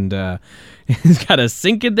range, and he's got a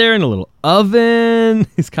sink in there and a little oven.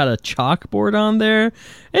 He's got a chalkboard on there.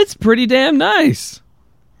 It's pretty damn nice.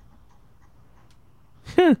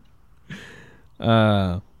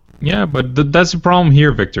 Yeah, but that's the problem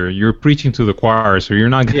here, Victor. You're preaching to the choir, so you're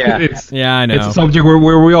not. Yeah, I know. It's a subject where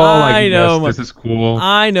we all yes, this is cool.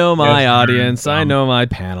 I know my audience. I know my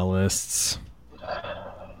panelists.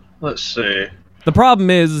 Let's see. The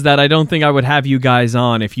problem is that I don't think I would have you guys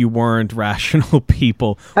on if you weren't rational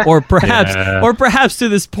people, or perhaps to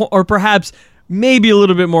this point, or perhaps maybe a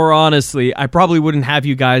little bit more honestly, I probably wouldn't have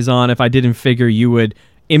you guys on if I didn't figure you would,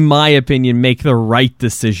 in my opinion, make the right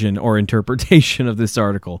decision or interpretation of this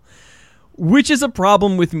article, which is a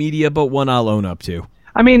problem with media, but one I'll own up to.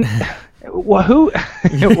 I mean, how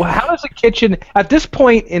does a kitchen, at this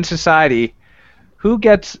point in society, who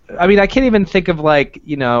gets, I mean, I can't even think of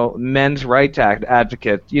men's rights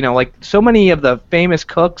advocates, so many of the famous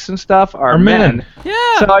cooks and stuff are men.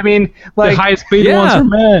 Yeah. So, I mean, the highest paid ones are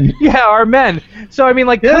men. Yeah, are men. So, I mean,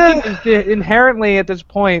 cooking is inherently at this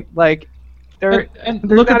point, and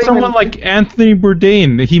look at someone like Anthony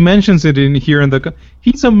Bourdain. He mentions it in here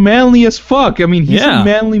he's a manly as fuck. I mean, he's a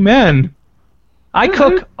manly man. I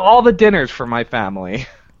cook all the dinners for my family.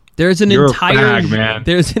 There's an entire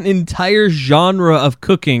genre of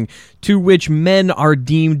cooking to which men are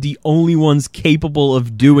deemed the only ones capable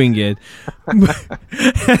of doing it. And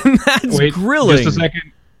that's grilling. Just a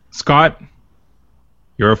second. Scott,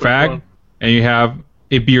 you're a fag, and you have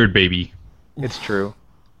a beard baby. It's true.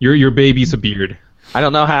 Your baby's a beard. I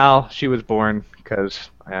don't know how she was born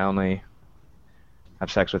because I only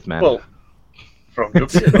have sex with men. Well, from your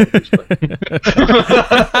beard, obviously.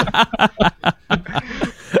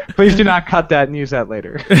 Please do not cut that and use that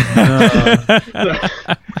later.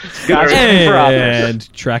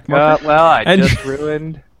 And track marker. I just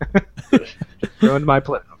ruined my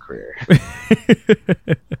political career.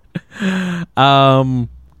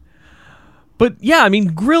 But yeah, I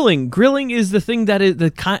mean, grilling is the thing that is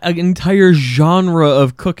an entire genre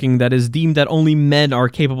of cooking that is deemed that only men are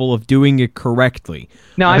capable of doing it correctly.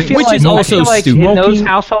 No, I feel like in those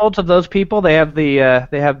households of those people, they have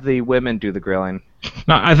the women do the grilling.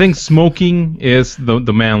 No, I think smoking is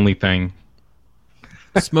the manly thing.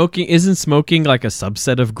 Isn't smoking like a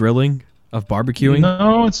subset of grilling, of barbecuing?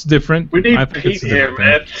 No, it's different. We need Pete here,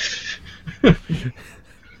 man.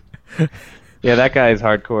 Yeah, that guy is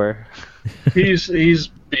hardcore. He's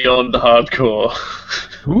beyond hardcore.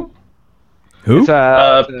 Who?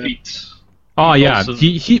 Pete. Oh yeah,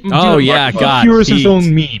 he cures his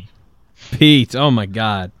own meat. Pete, oh my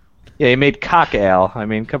god. Yeah, he made cock ale. I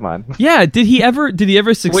mean, come on. Yeah, did he ever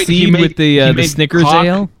succeed with the Snickers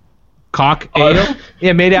ale? Cock ale?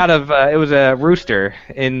 Yeah, made out of it was a rooster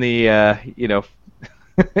in the you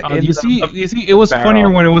see, it was barrel.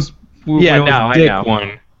 funnier when it was I know.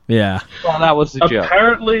 one. Yeah. Well, that was the joke.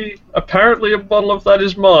 Apparently, a bottle of that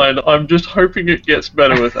is mine. I'm just hoping it gets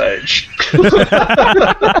better with age.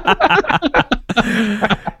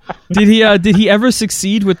 Did he ever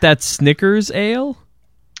succeid with that Snickers ale?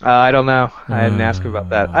 I don't know. I didn't ask him about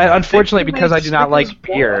that. Unfortunately, because I do not like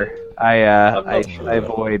beer, I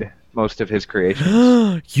avoid most of his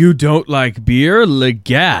creations. You don't like beer?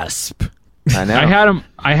 Gasp. I know.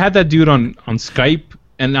 I had that dude on Skype.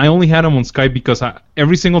 And I only had him on Skype because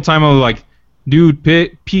every single time I was like, dude,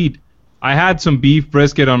 Pete, I had some beef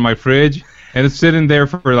brisket on my fridge, and it's sitting there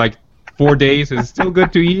for 4 days, is it still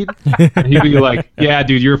good to eat? And he'd be like, yeah,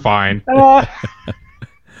 dude, you're fine.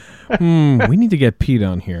 We need to get Pete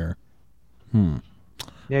on here.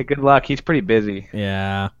 Yeah, good luck. He's pretty busy.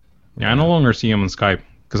 Yeah. Yeah, I no longer see him on Skype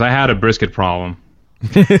because I had a brisket problem.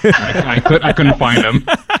 I couldn't find him.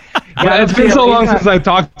 Yeah, it's been so long since I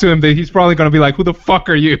talked to him that he's probably going to be like, who the fuck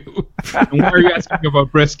are you? And why are you asking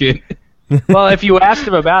about brisket? Well, if you asked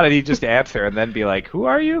him about it, he'd just answer and then be like, who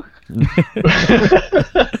are you? And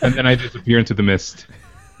then I disappear into the mist.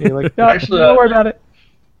 You're like, no, actually, don't worry about it.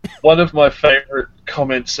 One of my favorite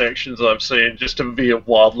comment sections I've seen, just to veer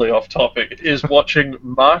wildly off topic, is watching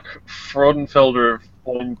Mark Fraudenfelder of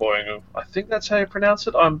Boing Boing. I think that's how you pronounce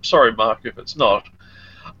it. I'm sorry, Mark, if it's not.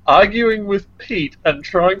 Arguing with Pete and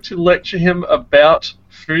trying to lecture him about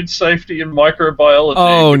food safety and microbiology.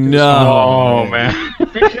 Oh, no. Oh, man.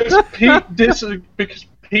 Because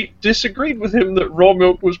Pete disagreed with him that raw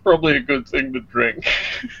milk was probably a good thing to drink.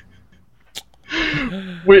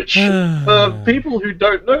 Which, for people who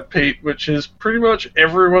don't know Pete, which is pretty much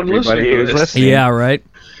everyone listening to this. Yeah, right.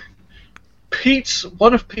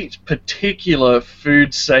 One of Pete's particular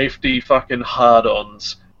food safety fucking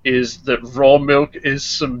hard-ons is that raw milk is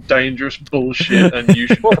some dangerous bullshit, and you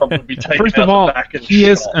should probably be taken First out of all, the back and he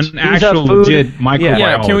is shot. an actual legit microbiologist.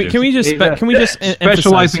 Yeah, can we just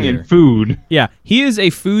specializing in food? Yeah, he is a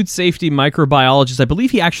food safety microbiologist. I believe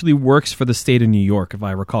he actually works for the state of New York, if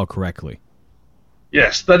I recall correctly.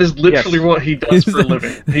 Yes, that is literally what he does for a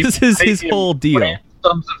living. This is his whole deal.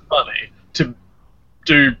 Sums of money to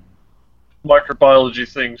do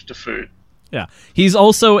microbiology things to food. Yeah, he's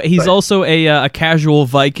also a casual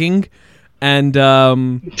Viking, and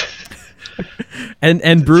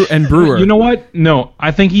and brewer. You know what? No,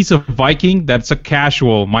 I think he's a Viking that's a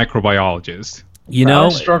casual microbiologist. You know, I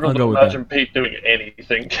struggle to imagine Pete doing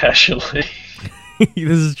anything casually.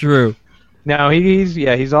 This is true. No,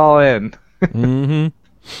 he's all in. Mm-hmm.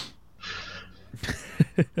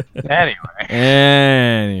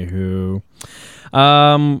 Anywho.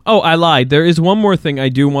 I lied. There is one more thing I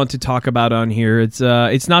do want to talk about on here. It's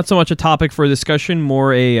not so much a topic for discussion,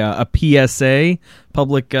 more a PSA,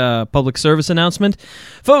 public service announcement.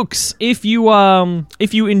 Folks, if you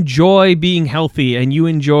enjoy being healthy and you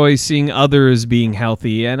enjoy seeing others being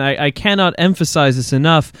healthy, and I cannot emphasize this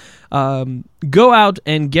enough, go out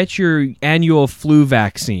and get your annual flu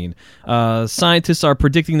vaccine. Scientists are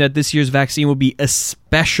predicting that this year's vaccine will be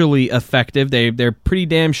especially effective. They're pretty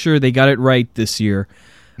damn sure they got it right this year.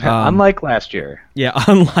 Unlike last year. Yeah,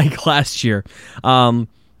 unlike last year.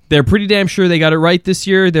 They're pretty damn sure they got it right this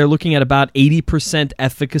year. They're looking at about 80%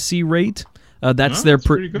 efficacy rate. That's their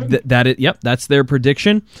that's their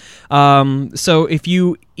prediction. So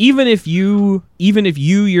even if you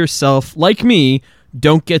yourself, like me,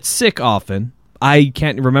 don't get sick often. I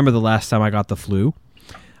can't remember the last time I got the flu.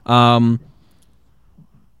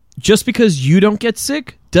 Just because you don't get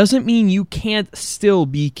sick doesn't mean you can't still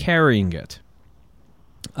be carrying it.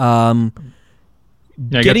 I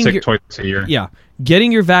get sick twice a year. Yeah.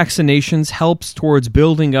 Getting your vaccinations helps towards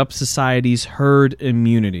building up society's herd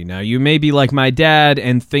immunity. Now, you may be like my dad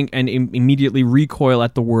and think and immediately recoil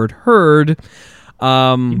at the word herd. You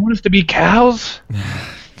want us to be cows?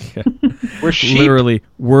 We're sheep. Literally,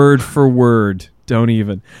 word for word. Don't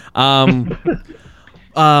even. You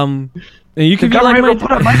can be like my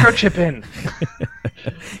put a microchip in.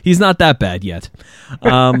 He's not that bad yet.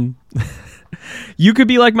 You could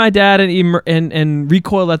be like my dad and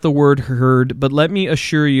recoil at the word herd, but let me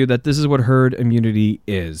assure you that this is what herd immunity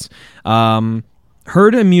is.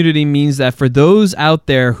 Herd immunity means that for those out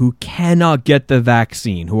there who cannot get the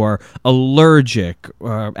vaccine, who are allergic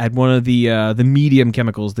at one of the medium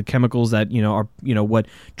chemicals, the chemicals that are what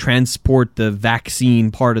transport the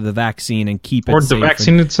vaccine part of the vaccine and keep it safe, or the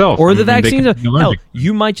vaccine itself, or the vaccine. Hell,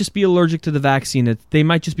 you might just be allergic to the vaccine. They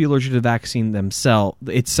might just be allergic to the vaccine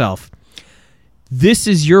itself. This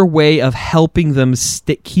is your way of helping them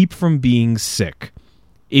keep from being sick.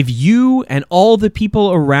 If you and all the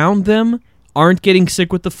people around them aren't getting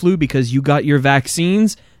sick with the flu because you got your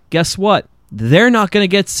vaccines, guess what? They're not going to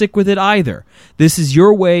get sick with it either. This is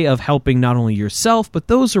your way of helping not only yourself, but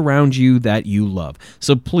those around you that you love.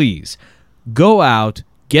 So please, go out,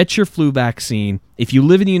 get your flu vaccine. If you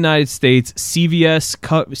live in the United States,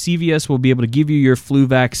 CVS will be able to give you your flu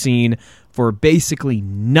vaccine for basically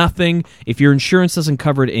nothing. If your insurance doesn't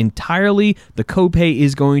cover it entirely, the copay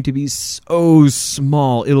is going to be so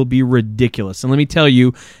small, it'll be ridiculous. And let me tell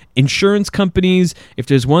you, insurance companies, if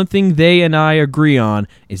there's one thing they and I agree on,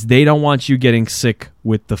 is they don't want you getting sick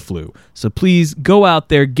with the flu. So please go out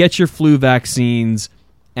there, get your flu vaccines,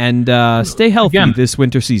 and stay healthy this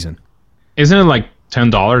winter season. Isn't it like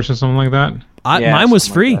 $10 or something like that? Mine was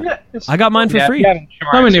free. I got mine for free.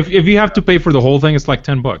 I mean, if you have to pay for the whole thing, it's like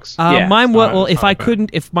 $10. Mine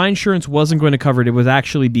if my insurance wasn't going to cover it, it would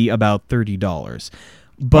actually be about $30.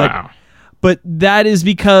 But that is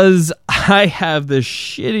because I have the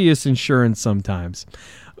shittiest insurance sometimes.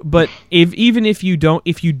 But if you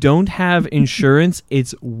don't have insurance,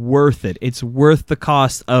 it's worth it. It's worth the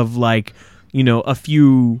cost of a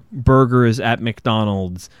few burgers at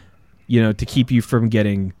McDonald's, to keep you from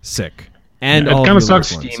getting sick. And it kind of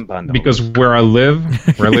sucks because where I live,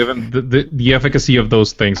 the efficacy of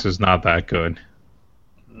those things is not that good.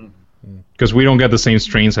 Because we don't get the same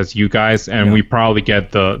strains as you guys, and we probably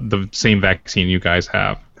get the same vaccine you guys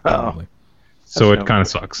have. Oh. So it kind of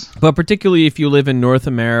sucks. But particularly if you live in North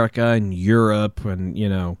America and Europe, and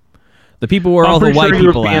the people where all the white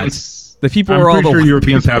people at. The people are all the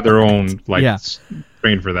Europeans have their own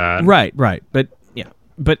strain for that. Right.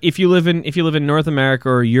 But if you live in North America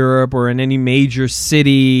or Europe or in any major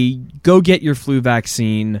city, go get your flu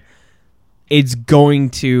vaccine. It's going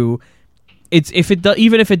to.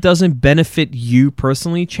 Even if it doesn't benefit you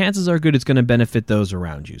personally, chances are good it's going to benefit those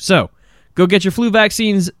around you. So, go get your flu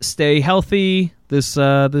vaccines. Stay healthy this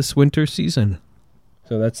winter season.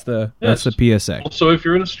 So that's the PSA. Also, if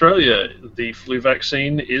you're in Australia, the flu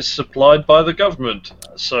vaccine is supplied by the government.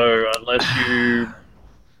 So unless you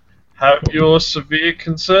have your severe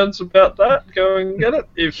concerns about that, go and get it.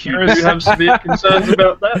 If you do have severe concerns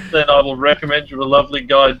about that, then I will recommend you a lovely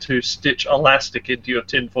guide to stitch elastic into your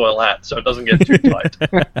tinfoil hat so it doesn't get too tight.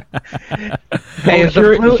 Hey, is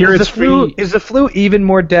the flu even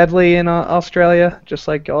more deadly in Australia, just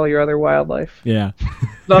like all your other wildlife? Yeah.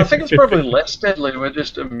 No, I think it's probably less deadly. We're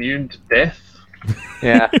just immune to death.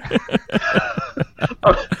 Yeah.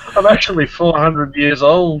 I'm actually 400 years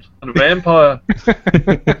old and a vampire.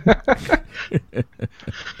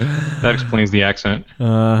 That explains the accent.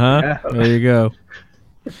 Yeah. There you go.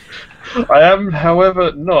 I am,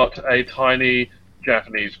 however, not a tiny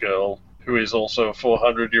Japanese girl who is also a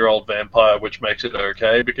 400-year-old vampire, which makes it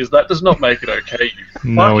okay, because that does not make it okay, you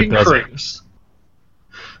fucking creeps.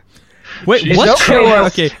 Wait, what show?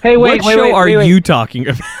 Okay, what show are you talking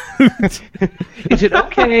about? Is it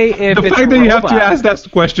okay if the fact that you have to ask that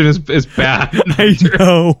question is bad? I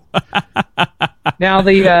know. Now,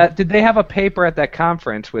 did they have a paper at that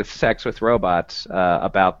conference with Sex with Robots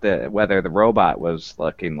about whether the robot was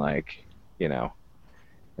looking like, a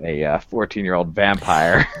 14-year-old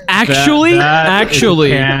vampire? Actually,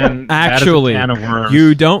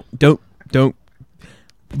 you don't.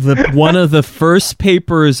 One of the first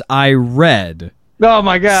papers I read. Oh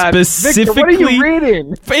my God! Specifically, Victor, what are you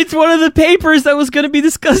reading? It's one of the papers that was going to be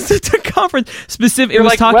discussed at the conference. It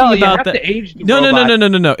was talking about the.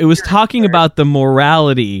 No. It was talking about the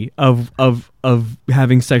morality of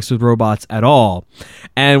having sex with robots at all,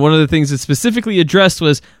 and one of the things that specifically addressed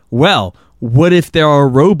was, well, what if there are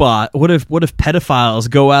what if pedophiles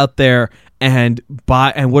go out there and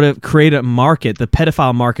create a market? The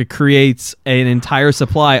pedophile market creates an entire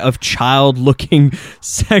supply of child-looking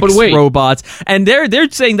sex robots, and they're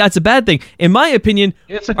saying that's a bad thing. In my opinion,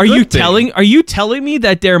 are you telling me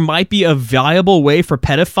that there might be a viable way for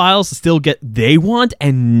pedophiles to still get they want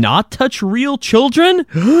and not touch real children?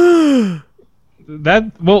 But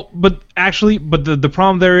the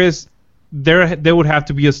problem there is there would have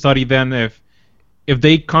to be a study then if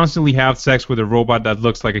they constantly have sex with a robot that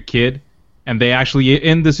looks like a kid. And they actually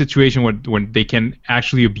in the situation when they can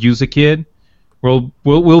actually abuse a kid,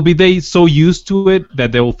 will be they so used to it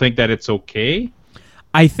that they will think that it's okay?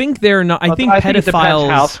 I think they're not. I think pedophiles. It depends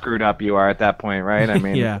how screwed up you are at that point, right? I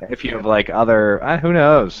mean, if you have other, who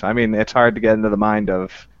knows? I mean, it's hard to get into the mind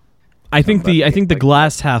of. I think the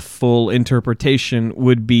glass half full interpretation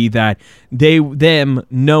would be that them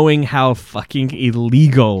knowing how fucking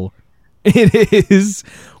illegal it is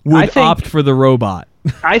would opt for the robot.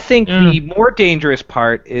 I think the more dangerous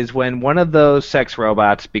part is when one of those sex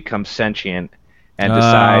robots becomes sentient and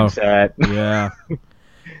decides that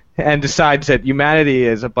humanity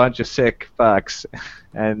is a bunch of sick fucks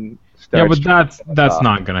and starts but that's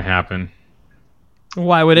not going to happen.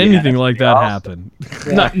 Why would anything like that happen?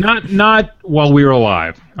 Yeah. Not while we're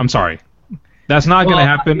alive. I'm sorry. That's not going to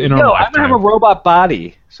happen in our lifetime. I'm going to have a robot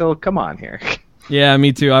body. So come on here. Yeah,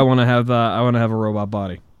 me too. I want to have a robot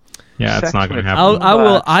body. Yeah, it's not going to happen.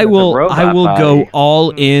 I will go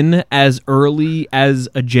all in as early as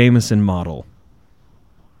a Jameson model.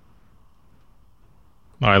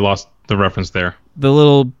 I lost the reference there. The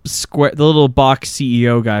little box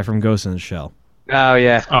CEO guy from Ghost in the Shell. Oh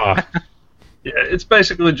yeah. Yeah, it's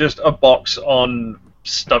basically just a box on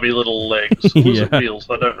stubby little legs. Was it wheels?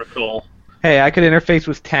 I don't recall. Hey, I could interface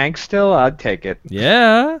with tanks still. I'd take it.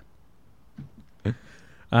 Yeah.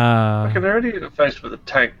 I can already get faced with a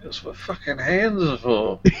tank. That's what fucking hands are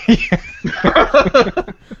for.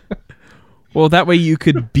 Well, that way you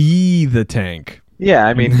could be the tank. Yeah,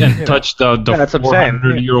 I mean... And touch the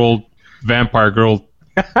 400-year-old vampire girl.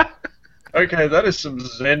 Okay, that is some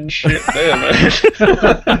Zen shit there, man.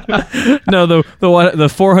 No, the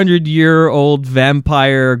 400-year-old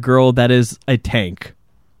vampire girl that is a tank.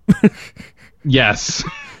 Yes.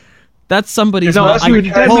 That's somebody's... No, that's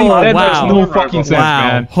wow. no fucking sense,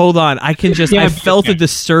 man. Hold on. I can just... I felt a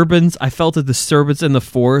disturbance. I felt a disturbance in the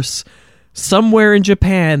force. Somewhere in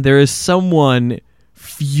Japan, there is someone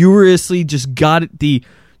furiously just got the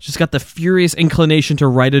furious inclination to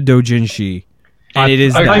write a doujinshi. And it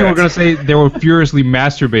is. I thought you were going to say they were furiously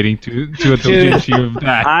masturbating to a doujinshi of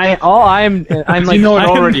that. I'm like, you know it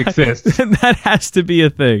already exists. That has to be a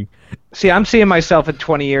thing. See, I'm seeing myself in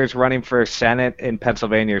 20 years running for Senate in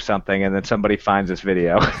Pennsylvania or something, and then somebody finds this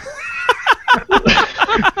video.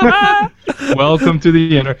 Welcome to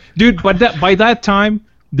the internet, dude. But by that time,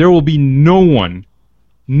 there will be no one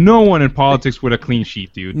in politics with a clean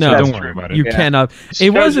sheet, dude. No, so don't worry about it. You cannot. It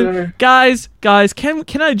wasn't, guys.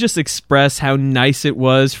 Can I just express how nice it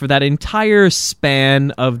was for that entire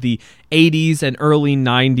span of the 80s and early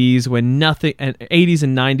 90s when nothing, and 80s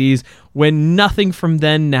and 90s when nothing from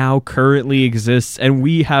then now currently exists, and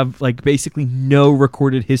we have like basically no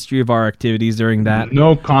recorded history of our activities during that.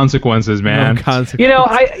 No consequences, man. No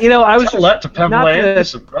consequences. I was let to Pamela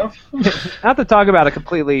Anderson, bro. Not to talk about it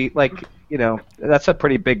completely, like, that's a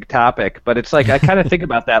pretty big topic, but it's like I kind of think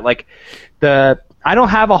about that, like I don't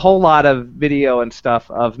have a whole lot of video and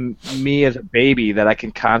stuff of me as a baby that I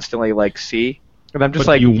can constantly like see. And I'm just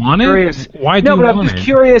you want curious. it? Why do you want it? No, but I'm just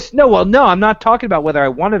curious. No, I'm not talking about whether I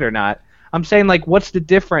want it or not. I'm saying, like, what's the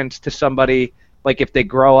difference to somebody, like, if they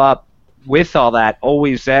grow up with all that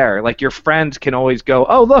always there? Like, your friends can always go,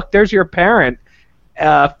 oh, look, there's your parent,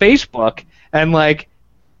 Facebook, and, like,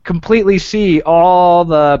 completely see all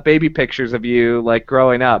the baby pictures of you, like,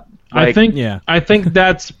 growing up. Like, I think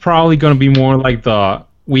that's probably going to be more like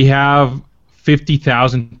we have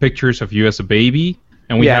 50,000 pictures of you as a baby.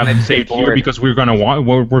 And we have them saved here because we're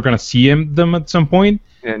gonna see them at some point,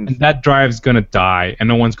 and that drive's gonna die, and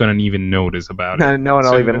no one's gonna even notice about it. No one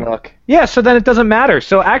will even look. Yeah, so then it doesn't matter.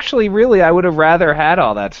 So actually, really, I would have rather had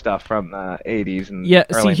all that stuff from the 80s and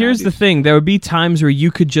early here's 90s. the thing: there would be times where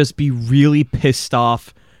you could just be really pissed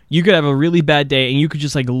off. You could have a really bad day, and you could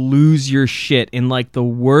just like lose your shit in like the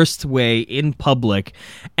worst way in public,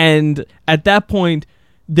 and at that point,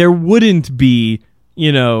 there wouldn't be,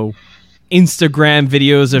 Instagram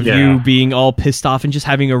videos of you being all pissed off and just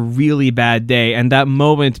having a really bad day, and that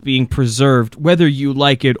moment being preserved, whether you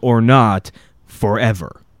like it or not,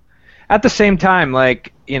 forever. At the same time,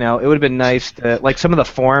 like, it would have been nice to, like, some of the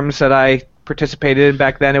forums that I participated in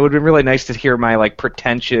back then, it would have been really nice to hear my, like,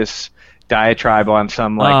 pretentious diatribe on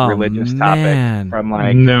some, like, religious topic from,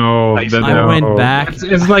 like... No. I went back...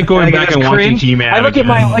 It's like going back and watching He-Man.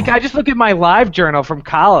 I just look at my live journal from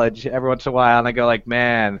college every once in a while, and I go, like,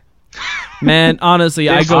 man, honestly,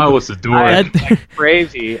 I was adored.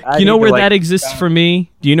 Crazy. You know where that exists for me?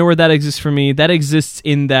 Do you know where that exists for me? That exists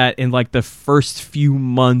in like the first few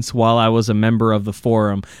months while I was a member of the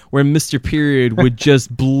forum, where Mr. Period would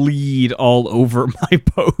just bleed all over my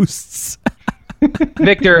posts.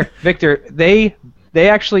 Victor, they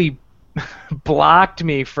actually blocked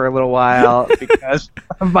me for a little while because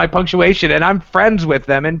of my punctuation, and I'm friends with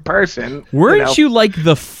them in person. Weren't you like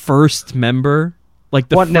the first member? Like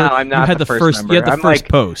the no, I'm not. You had the first member. You had the first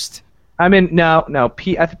post. I mean, no.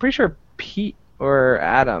 Pete. I'm pretty sure Pete or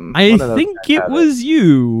Adam. I think it was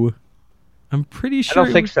you. I'm pretty sure. I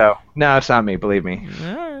don't think so. No, it's not me. Believe me.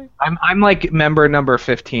 All right. I'm like member number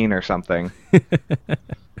 15 or something.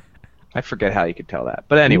 I forget how you could tell that,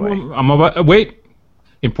 but anyway. Wait.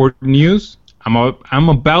 Important news. I'm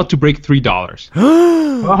about to break $3.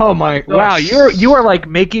 Oh my! Wow, you are like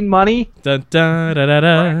making money. By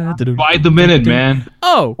the minute, man.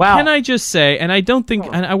 Oh, wow. Can I just say, and I don't think,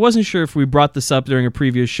 and I wasn't sure if we brought this up during a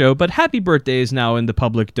previous show, but Happy Birthday is now in the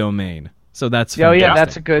public domain, so that's fantastic. Yeah,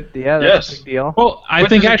 that's a good, that's a big deal. Well, I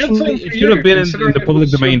think actually it should have been in the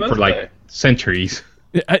public domain for like centuries.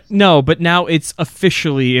 No, but now it's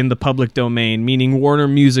officially in the public domain, meaning Warner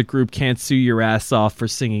Music Group can't sue your ass off for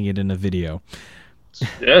singing it in a video.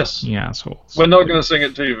 Yes. Yeah, assholes. We're not going to sing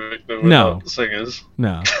it to you, Victor. We're not singers.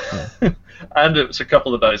 No. And it's a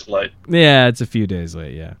couple of days late. Yeah, it's a few days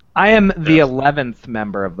late, yeah. I am the 11th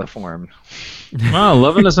member of the forum. Wow,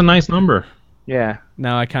 11 is a nice number. Yeah.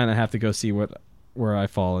 Now I kind of have to go see what where I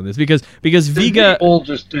fall in this because Vega all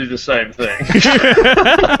just do the same thing.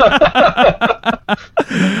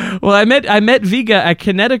 Well, I met Vega at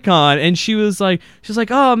Kineticon, and she was like,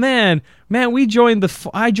 "Oh man, we joined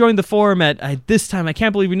I joined the forum at this time. I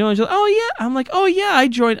can't believe you know." And she's like, "Oh yeah." I'm like, "Oh yeah, I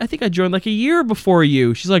think I joined like a year before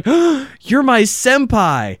you." She's like, "Oh, you're my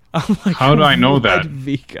senpai." I'm like, "How do I know that,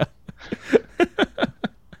 Vega?"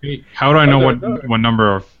 How do I know what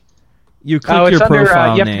number of? You click your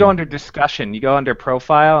profile you have name. to go under discussion. You go under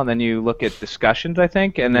profile, and then you look at discussions, I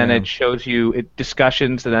think, and then it shows you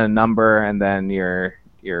discussions, and then a number, and then your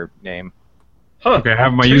name. Huh. Okay, I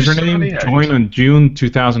have my username. Joined in June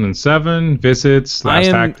 2007. Visits.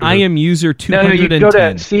 Last I am user 210. No, you go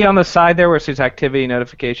to see on the side there where it says activity,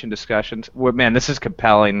 notification, discussions. Man, this is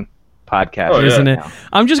compelling podcast, isn't it?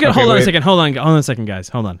 I'm just gonna hold on a second. Hold on a second, guys.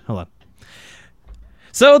 Hold on.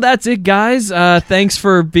 So that's it, guys. Thanks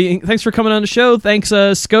for coming on the show. Thanks,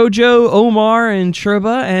 Skojo, Omar, and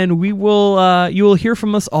Churba, and you will hear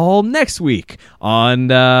from us all next week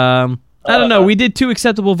on. I don't know. We did 2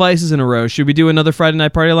 acceptable vices in a row. Should we do another Friday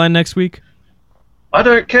Night Party Line next week? I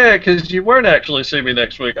don't care, because you won't actually see me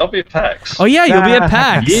next week. I'll be at PAX. Oh, yeah, you'll be at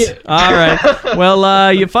PAX. Yeah. All right.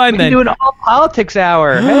 Well, you find then. We can do an all-politics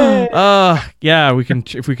hour. Hey. Yeah,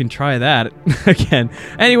 if we can try that again.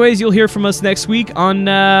 Anyways, you'll hear from us next week on,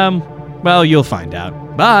 you'll find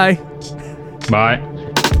out. Bye. Bye.